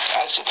across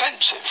as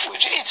offensive,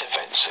 which is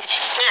offensive.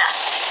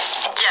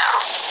 Yeah.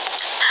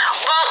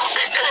 Well,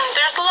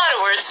 there's a lot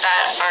of words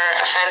that are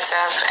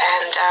offensive,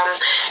 and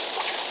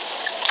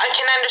I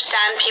can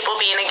understand people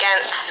being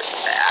against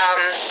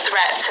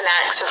threats and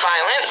acts of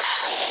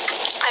violence.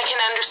 I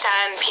can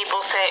understand people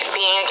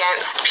being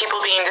against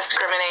people being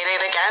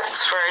discriminated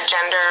against for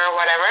gender or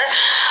whatever.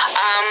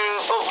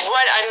 But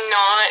what I'm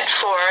not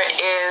for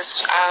is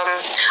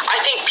I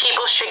think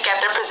people should get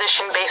their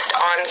position based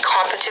on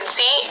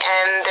competency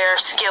and their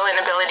skill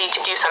and ability to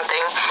do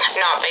something,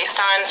 not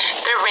based on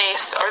their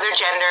race or their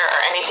gender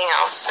or anything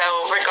else. So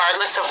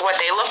regardless of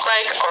what they look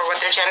like or what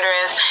their gender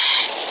is,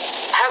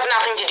 has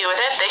nothing to do with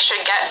it. They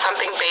should get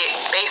something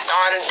based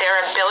on their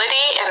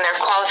ability and their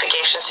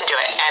qualifications to do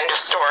it. End of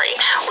story.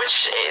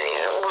 Which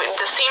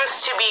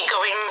seems to be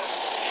going.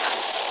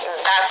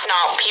 That's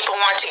not. People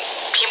want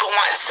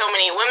so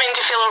many women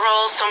to fill a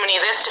role, so many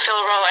this to fill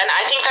a role, and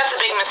I think that's a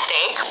big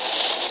mistake.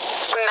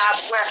 And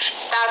that's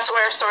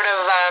where sort of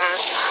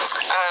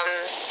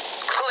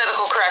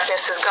political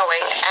correctness is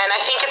going. And I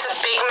think it's a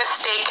big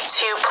mistake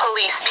to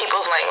police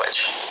people's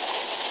language.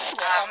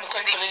 To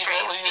the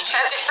extreme,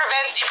 because it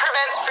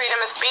prevents freedom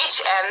of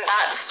speech, and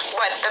that's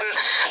what the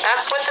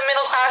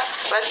middle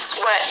class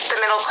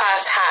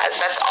has.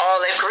 That's all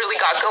they've really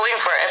got going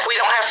for it. If we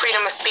don't have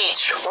freedom of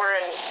speech,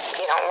 we're in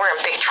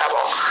big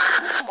trouble.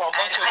 Well,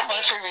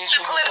 my theory is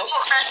political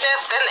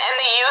correctness and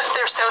the youth,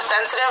 they're so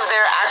sensitive.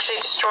 They're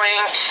actually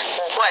destroying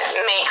what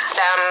can make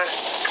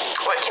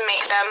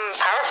them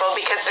powerful,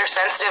 because they're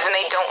sensitive and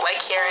they don't like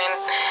hearing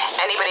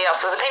anybody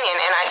else's opinion.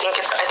 And I think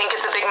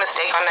it's a big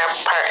mistake on their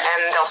part,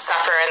 and they'll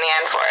suffer in the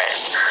end for it.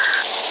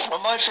 Well,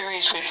 my theory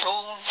is we're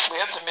born, we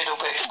have the middle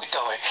bit, we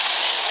die.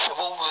 We're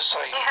all the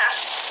same.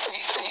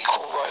 Yeah.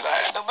 Equal like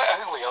that, no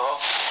matter who we are.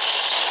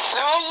 There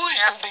are always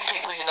going to be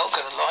people you're not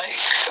going to like,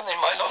 and they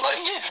might not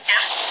like you.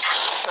 Yeah.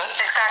 But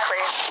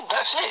exactly.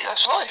 That's it.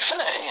 That's life, isn't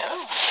it? You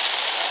know.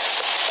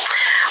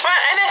 Well,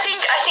 and I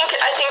think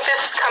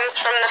this comes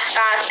from the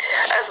fact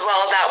as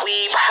well that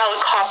we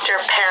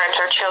helicopter parent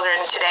our children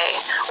today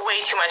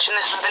way too much, and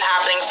this has been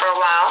happening for a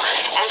while.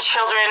 And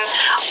children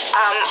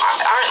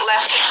aren't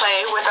left to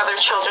play with other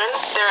children.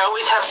 They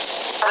always have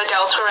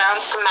adults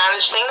around to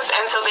manage things,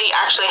 and so they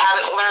actually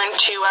haven't learned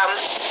to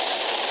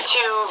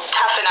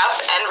toughen up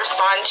and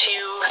respond to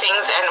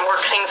things and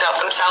work things out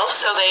themselves.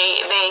 So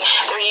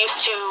they're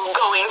used to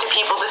going to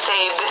people to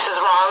say this is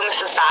wrong,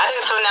 this is bad,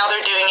 and so now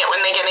they're doing it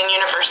when they get in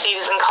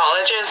universities and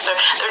colleges.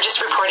 They're just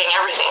reporting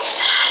everything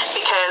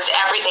because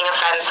everything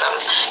offends them.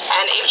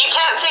 And if you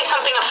can't say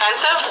something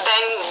offensive,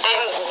 then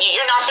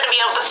you're not going to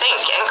be able to think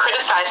and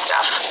criticize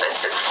stuff.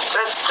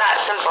 It's that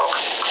simple.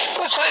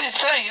 Well, so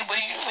today we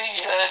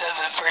heard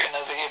over Britain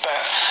over here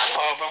about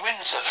Barbara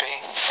Windsor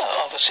being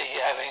obviously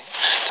having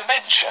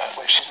dementia,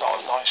 which is not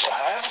nice to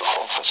have,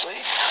 obviously.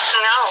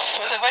 No.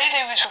 But the way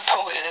they was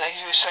reporting, they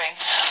were saying,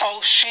 oh,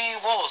 she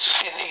was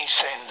in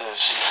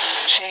EastEnders.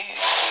 She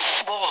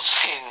was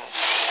in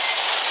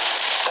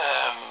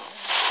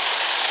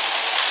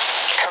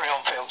Carry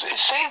On films. It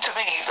seemed to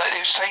me that they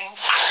were saying,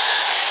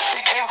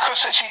 it came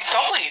across that she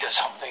died or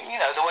something, you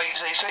know, the way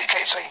they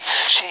kept saying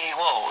she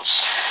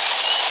was.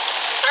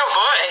 Oh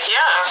boy,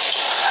 yeah.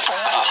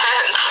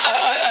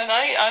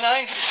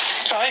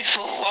 I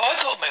thought, well, I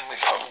got memory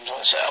problems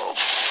myself,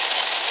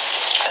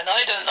 and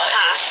I don't know,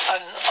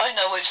 and I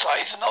know it's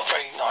like, it's not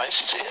very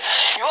nice,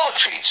 you are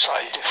treated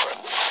slightly different,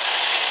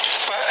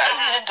 but at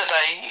the end of the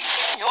day,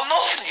 you're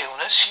not the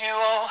illness, you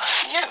are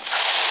you,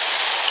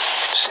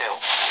 still.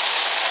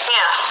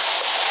 Yes,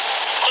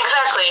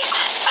 exactly.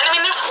 And I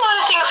mean, there's a lot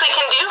of things they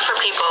can do for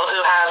people who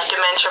have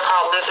dementia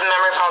problems and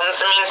memory problems.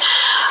 I mean,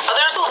 a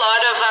there's a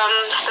lot of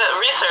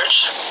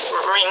research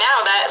right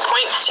now that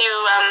points to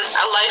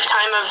a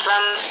lifetime of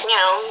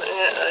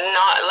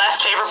not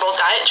less favorable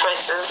diet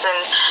choices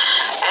and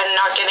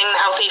not getting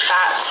healthy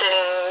fats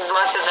and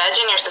lots of veg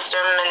in your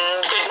system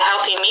and good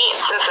healthy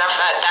meats and stuff.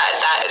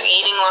 That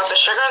eating lots of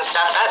sugar and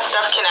stuff, that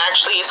stuff can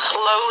actually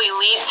slowly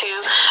lead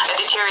to a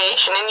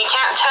deterioration, and you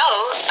can't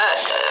tell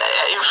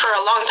for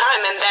a long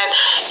time, and then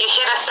you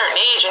hit a certain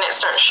age and it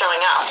starts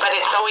showing up, but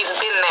it's always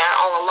been there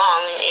all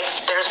along.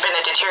 There's been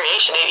a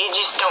deterioration. You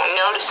just don't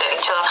notice it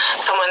until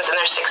someone's in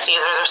their 60s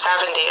or their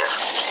 70s.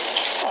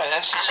 Right,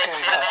 that's the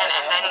scary part.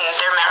 And then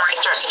their memory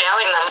starts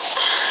failing them.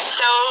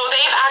 So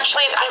they've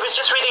actually, I was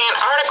just reading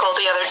an article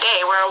the other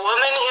day where a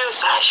woman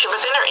she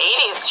was in her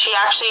 80s, she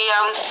actually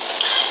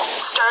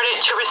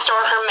started to restore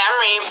her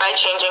memory by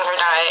changing her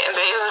diet. And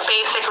it was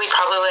basically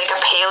probably like a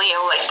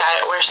paleo-like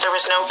diet where there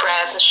was no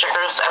bread and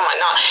sugars and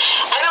whatnot.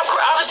 And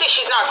obviously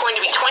she's not going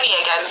to be 20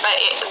 again, but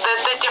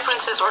the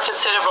differences were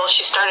considerable.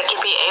 She started to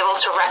be able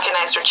to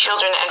recognize her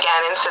children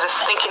again instead of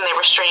thinking they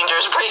were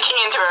strangers breaking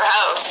into her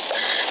house.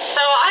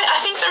 So I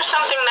think there's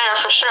something there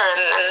for sure,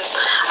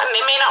 and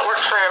it may not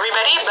work for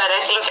everybody, but I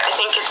think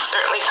it's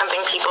certainly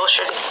something people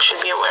should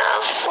be aware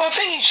of. Well, I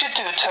think you should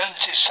do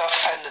alternative stuff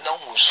and the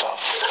normal stuff.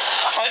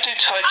 I do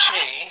Tai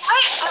Chi.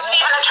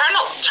 Even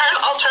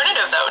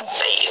alternative though.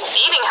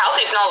 Eating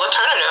healthy is not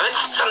alternative.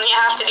 It's something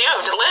you have to do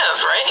to live,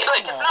 right?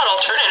 Like, it's not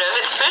alternative,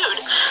 it's food.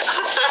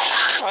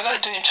 I like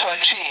doing Tai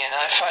Chi, and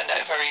I find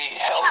that very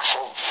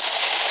helpful.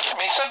 I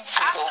mean, some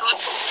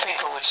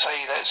people would say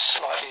that's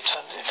slightly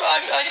alternative, but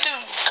I do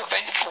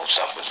conventional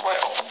stuff as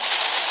well.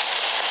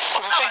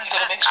 Because I think you've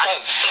got to mix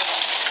both.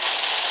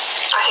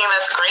 I think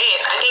that's great.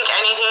 I think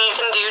anything you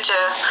can do to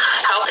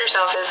help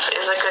yourself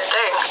is a good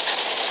thing.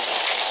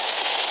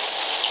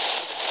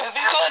 Have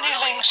you got any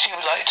links you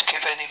would like to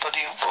give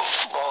anybody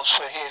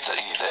whilst we're here that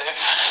you're there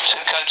to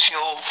go to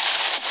your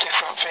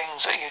different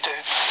things that you do?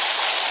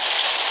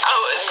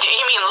 Oh,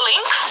 you mean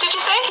links, did you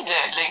say?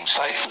 Yeah,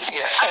 links, like,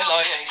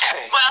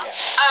 LIAK. Well,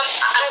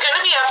 I'm going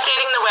to be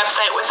updating the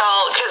website with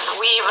all, because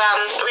we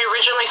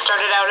originally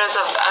started out as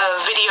a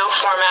video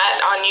format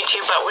on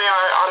YouTube, but we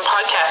are on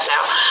podcast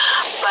now.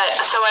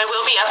 So I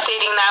will be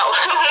updating that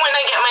when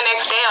I get my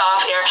next day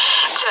off here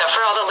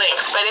for all the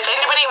links. But if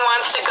anybody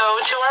wants to go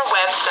to our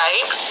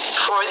website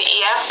for the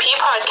ESP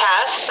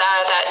podcast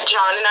that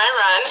John and I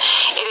run,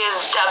 it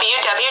is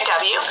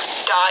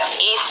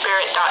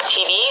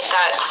www.espirit.tv.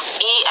 That's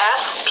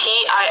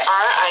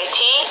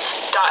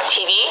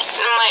ESPIRIT.tv.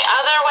 My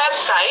other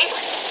website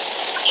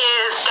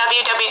is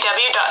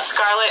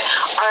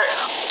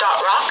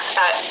www.scarlettart.rocks.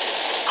 That's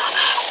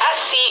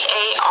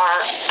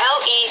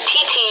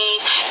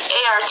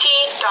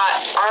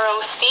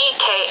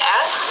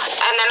SCARLETTART.ROCKS.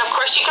 And then, of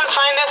course, you can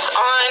find us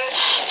on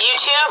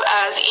YouTube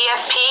as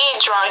ESP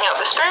Drawing Out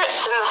the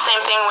Spirits, and the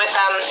same thing with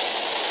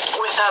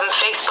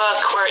Facebook,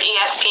 we're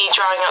ESP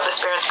Drawing Out the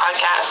Spirits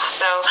podcast.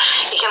 So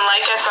you can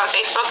like us on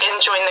Facebook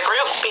and join the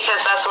group,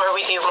 because that's where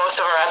we do most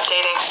of our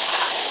updating.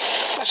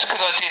 That's a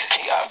good idea to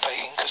keep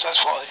updating, because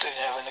that's what I do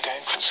now in the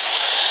game. Because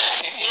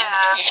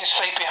you can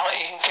stay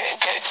behind, you can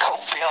get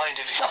caught behind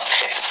if you're not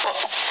careful.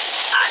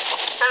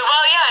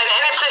 Well, yeah, and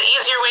it's an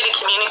easier way to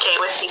communicate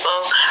with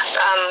people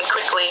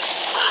quickly.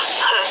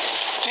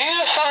 Do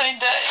you find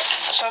that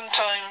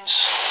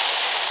sometimes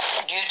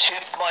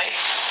YouTube might,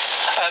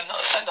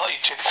 not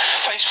YouTube,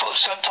 Facebook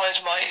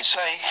sometimes might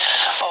say,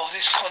 oh,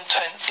 this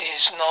content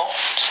is not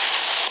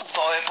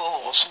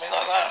viable or something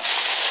like that?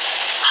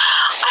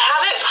 I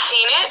haven't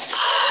seen it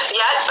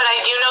yet, but I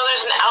do know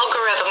there's an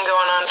algorithm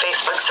going on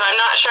Facebook, so I'm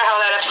not sure how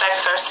that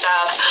affects our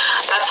stuff.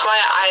 That's why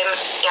I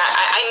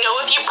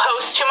know if you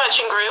post too much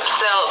in groups,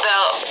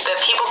 the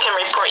people can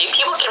report you.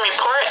 People can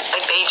report,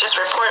 like, they just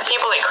report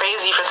people like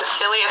crazy for the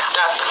silliest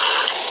stuff.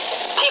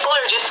 People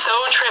are just so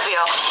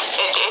trivial.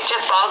 It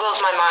just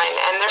boggles my mind.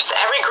 And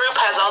every group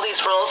has all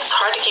these rules. It's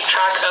hard to keep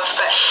track of,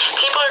 but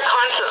people are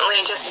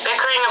constantly just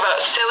bickering about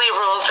silly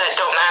rules that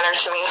don't matter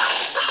to me.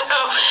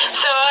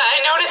 So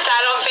I noticed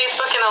that on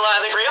Facebook in a lot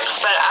of the groups,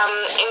 but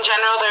in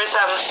general, there is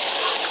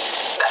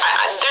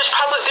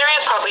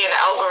probably an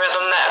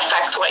algorithm that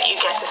affects what you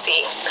get to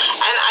see.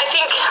 And I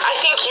think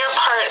you're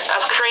part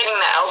of creating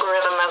the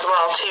algorithm as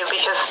well too,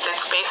 because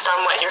it's based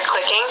on what you're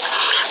clicking.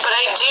 But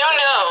I do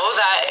know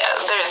that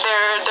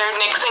they're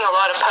nixing a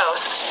lot of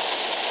posts,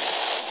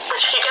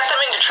 which could get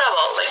them into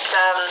trouble. Like,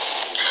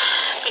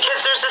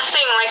 because there's this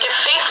thing, like if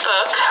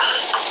Facebook,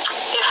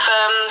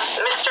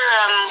 Mr.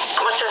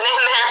 What's his name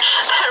there,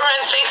 that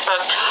runs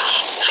Facebook,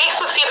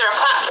 Facebook's either a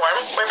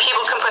platform where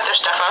people can put their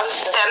stuff on,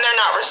 then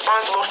they're not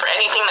responsible for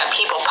anything that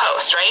people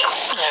post, right?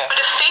 Yeah. But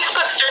if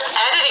Facebook starts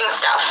editing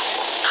stuff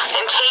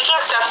and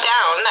taking stuff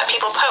down that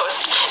people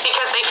post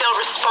because they feel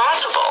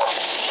responsible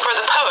for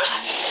the post,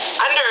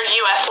 under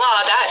U.S.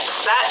 law,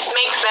 that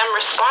makes them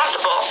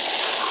responsible.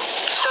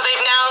 So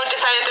they've now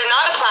decided they're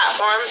not a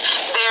platform,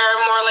 they're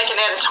more like an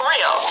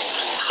editorial.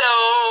 So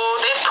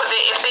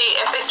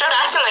if they start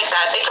acting like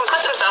that, they can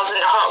put themselves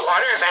into hot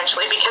water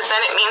eventually, because then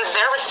it means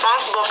they're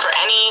responsible for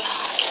any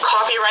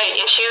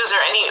copyright issues or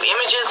any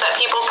images that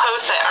people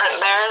post that aren't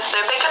theirs.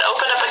 They could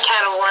open up a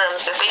can of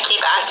worms if they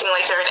keep acting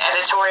like they're an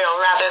editorial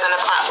rather than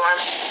a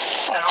platform.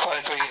 I quite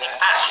agree there.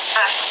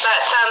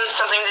 That's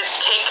something to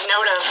take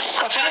note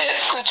of. I think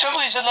the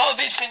trouble is a lot of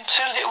it's been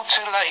too little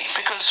too late,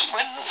 because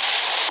when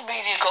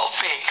media got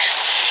big,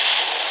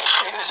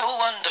 it was all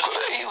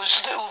it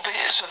was little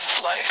bits of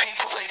like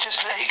people, they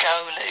just let it go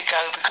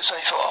because they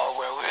thought, oh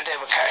well, we'll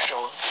never catch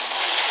on.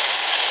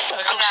 And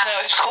of course now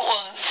it's caught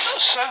on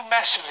so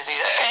massively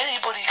that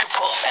anybody can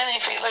put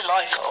anything they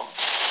like on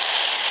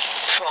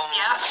from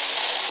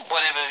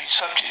whatever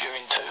subject you're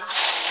into.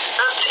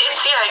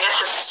 I guess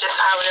it's just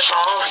how it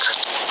evolved.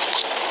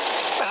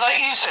 But like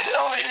you said,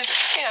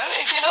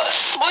 if you're not,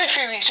 my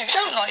theory is if you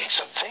don't like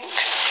something,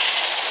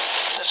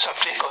 the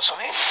subject or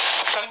something,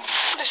 don't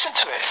listen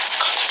to it.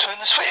 Turn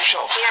the switch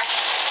off. Yeah,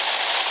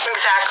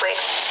 exactly.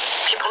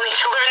 People need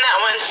to learn that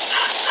one.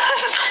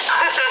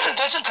 It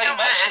doesn't take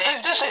much to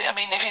do, does it? I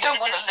mean, if you don't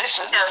want to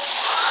listen,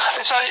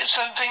 it's like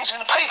some things in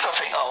the paper. I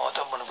think, I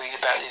don't want to read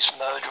about this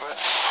murderer.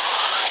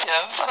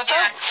 And I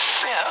don't.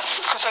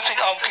 Because I think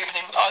I'm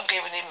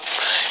giving him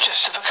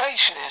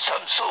justification in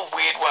some sort of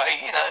weird way.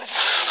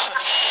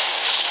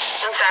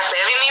 Exactly.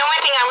 I mean, the only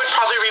thing I would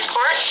probably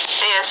report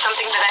is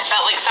something that I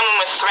felt like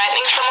someone was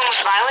threatening someone with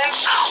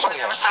violence, or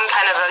there was some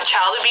kind of a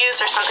child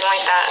abuse or something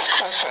like that.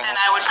 And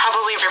I would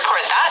probably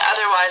report that.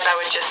 Otherwise, I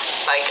would just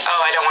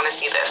I don't want to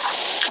see this.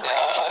 Yeah,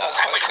 I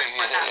quite agree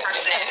with you.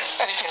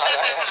 Anything like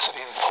that has to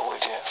be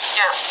reported,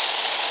 Yeah,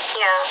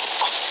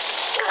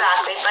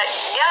 exactly. But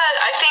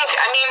I think,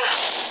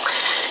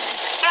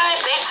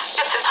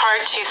 it's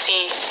hard to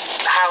see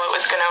how it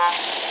was going to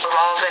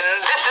evolve,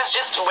 and this is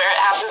just where it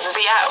happens to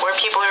be at, where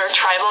people are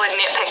tribal and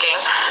nitpicking.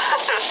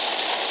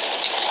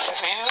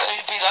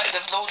 It'd be like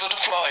the Lord of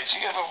the Flies.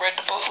 You ever read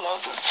the book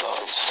Lord of the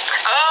Flies?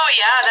 Oh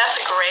yeah,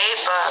 that's a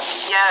great book.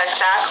 Yeah,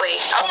 exactly.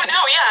 I think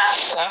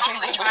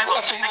we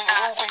would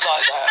all be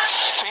like that.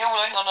 If we all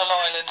went on an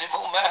island, it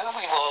wouldn't matter who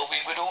we were,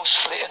 we would all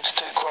split into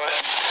two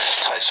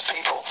types of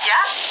people.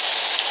 Yeah.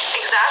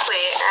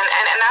 Exactly,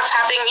 and that's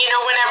happening,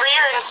 whenever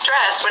you're in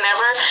stress,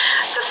 whenever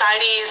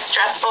society is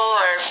stressful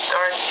or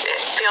it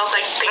feels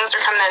like things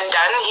are coming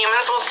undone,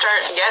 humans will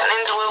start getting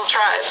into little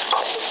tribes.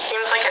 It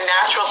seems like a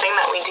natural thing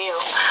that we do.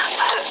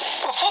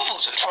 Well,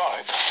 football's a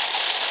tribe.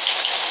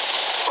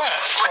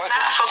 What's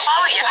that?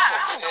 Football?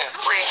 Yeah.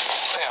 Absolutely.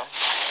 Yeah.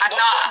 I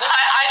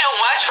don't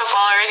watch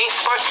football or any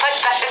sports like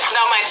that. It's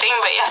not my thing,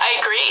 but yeah, I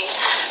agree.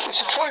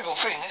 It's a tribal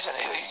thing, isn't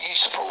it? You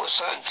support a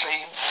certain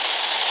team,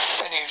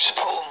 and you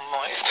support them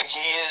for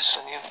years,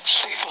 and you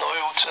stick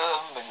loyal to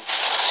them, and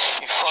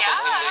you follow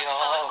who they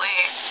are.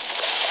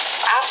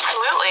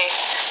 Absolutely.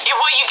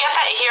 Well, you get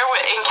that here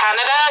in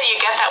Canada. You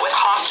get that with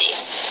hockey.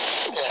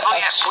 People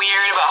get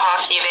weird about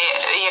hockey.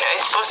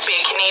 It's supposed to be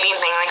a Canadian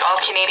thing. Like, all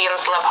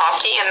Canadians love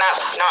hockey, and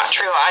that's not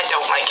true. I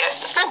don't like it.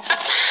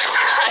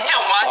 I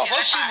don't watch it. I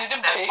watched the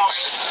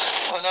Olympics,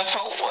 and I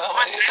thought, well,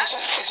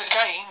 it's a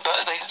game,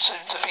 but they seem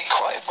to be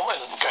quite a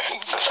violent game.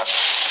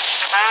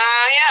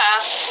 Yeah,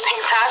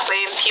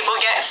 exactly. People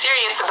get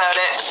serious about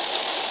it.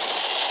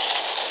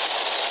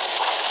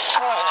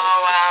 Right. Oh,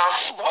 wow.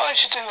 What I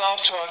should do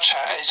after our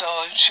chat is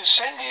I should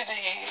send you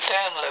the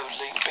download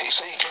link bit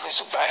so you can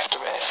listen back to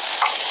it.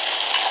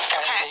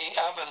 And the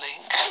other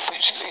link,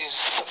 which is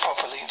the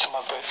proper link to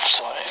my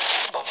website,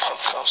 my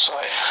podcast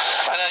site.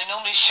 And I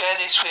normally share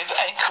this with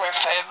Anchor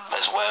FM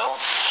as well,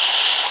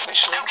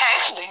 which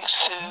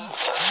links to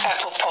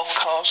Apple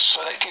Podcasts,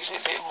 so that gives it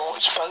a bit more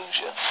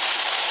exposure.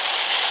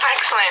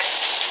 Excellent.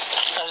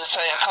 As I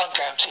say, I can't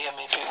guarantee how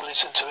many people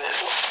listen to it.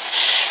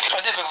 I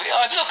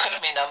look at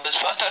my numbers,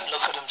 but I don't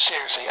look at them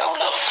seriously. Oh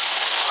look,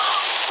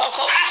 I've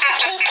got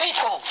 2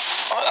 people.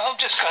 I'm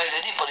just glad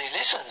anybody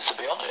listens, to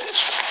be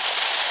honest.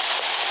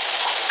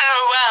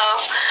 Oh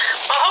well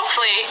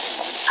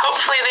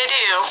hopefully they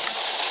do.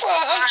 Well,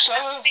 I hope so.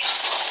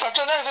 I've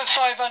done over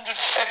 500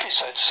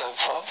 episodes so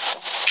far.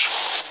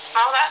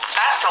 Oh, that's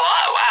a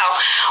lot.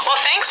 Wow. Well,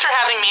 thanks for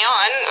having me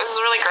on. It was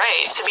really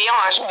great, to be on.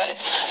 That's right.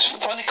 It's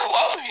finally caught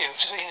up with you,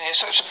 seeing you're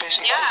such a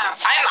busy lady.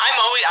 I'm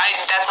always.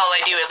 That's all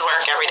I do is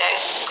work every day.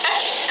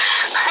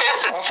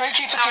 Well, thank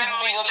you for giving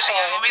me your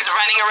time. I'm always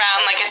running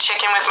around like a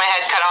chicken with my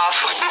head cut off.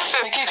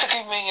 Thank you for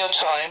giving me your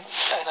time,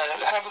 and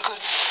have a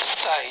good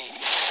day.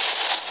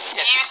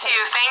 Yes, you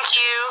too. Thank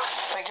you.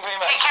 Thank you very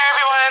much. Take care,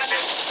 everyone.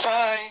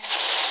 Bye.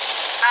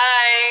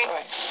 Bye.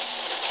 Bye.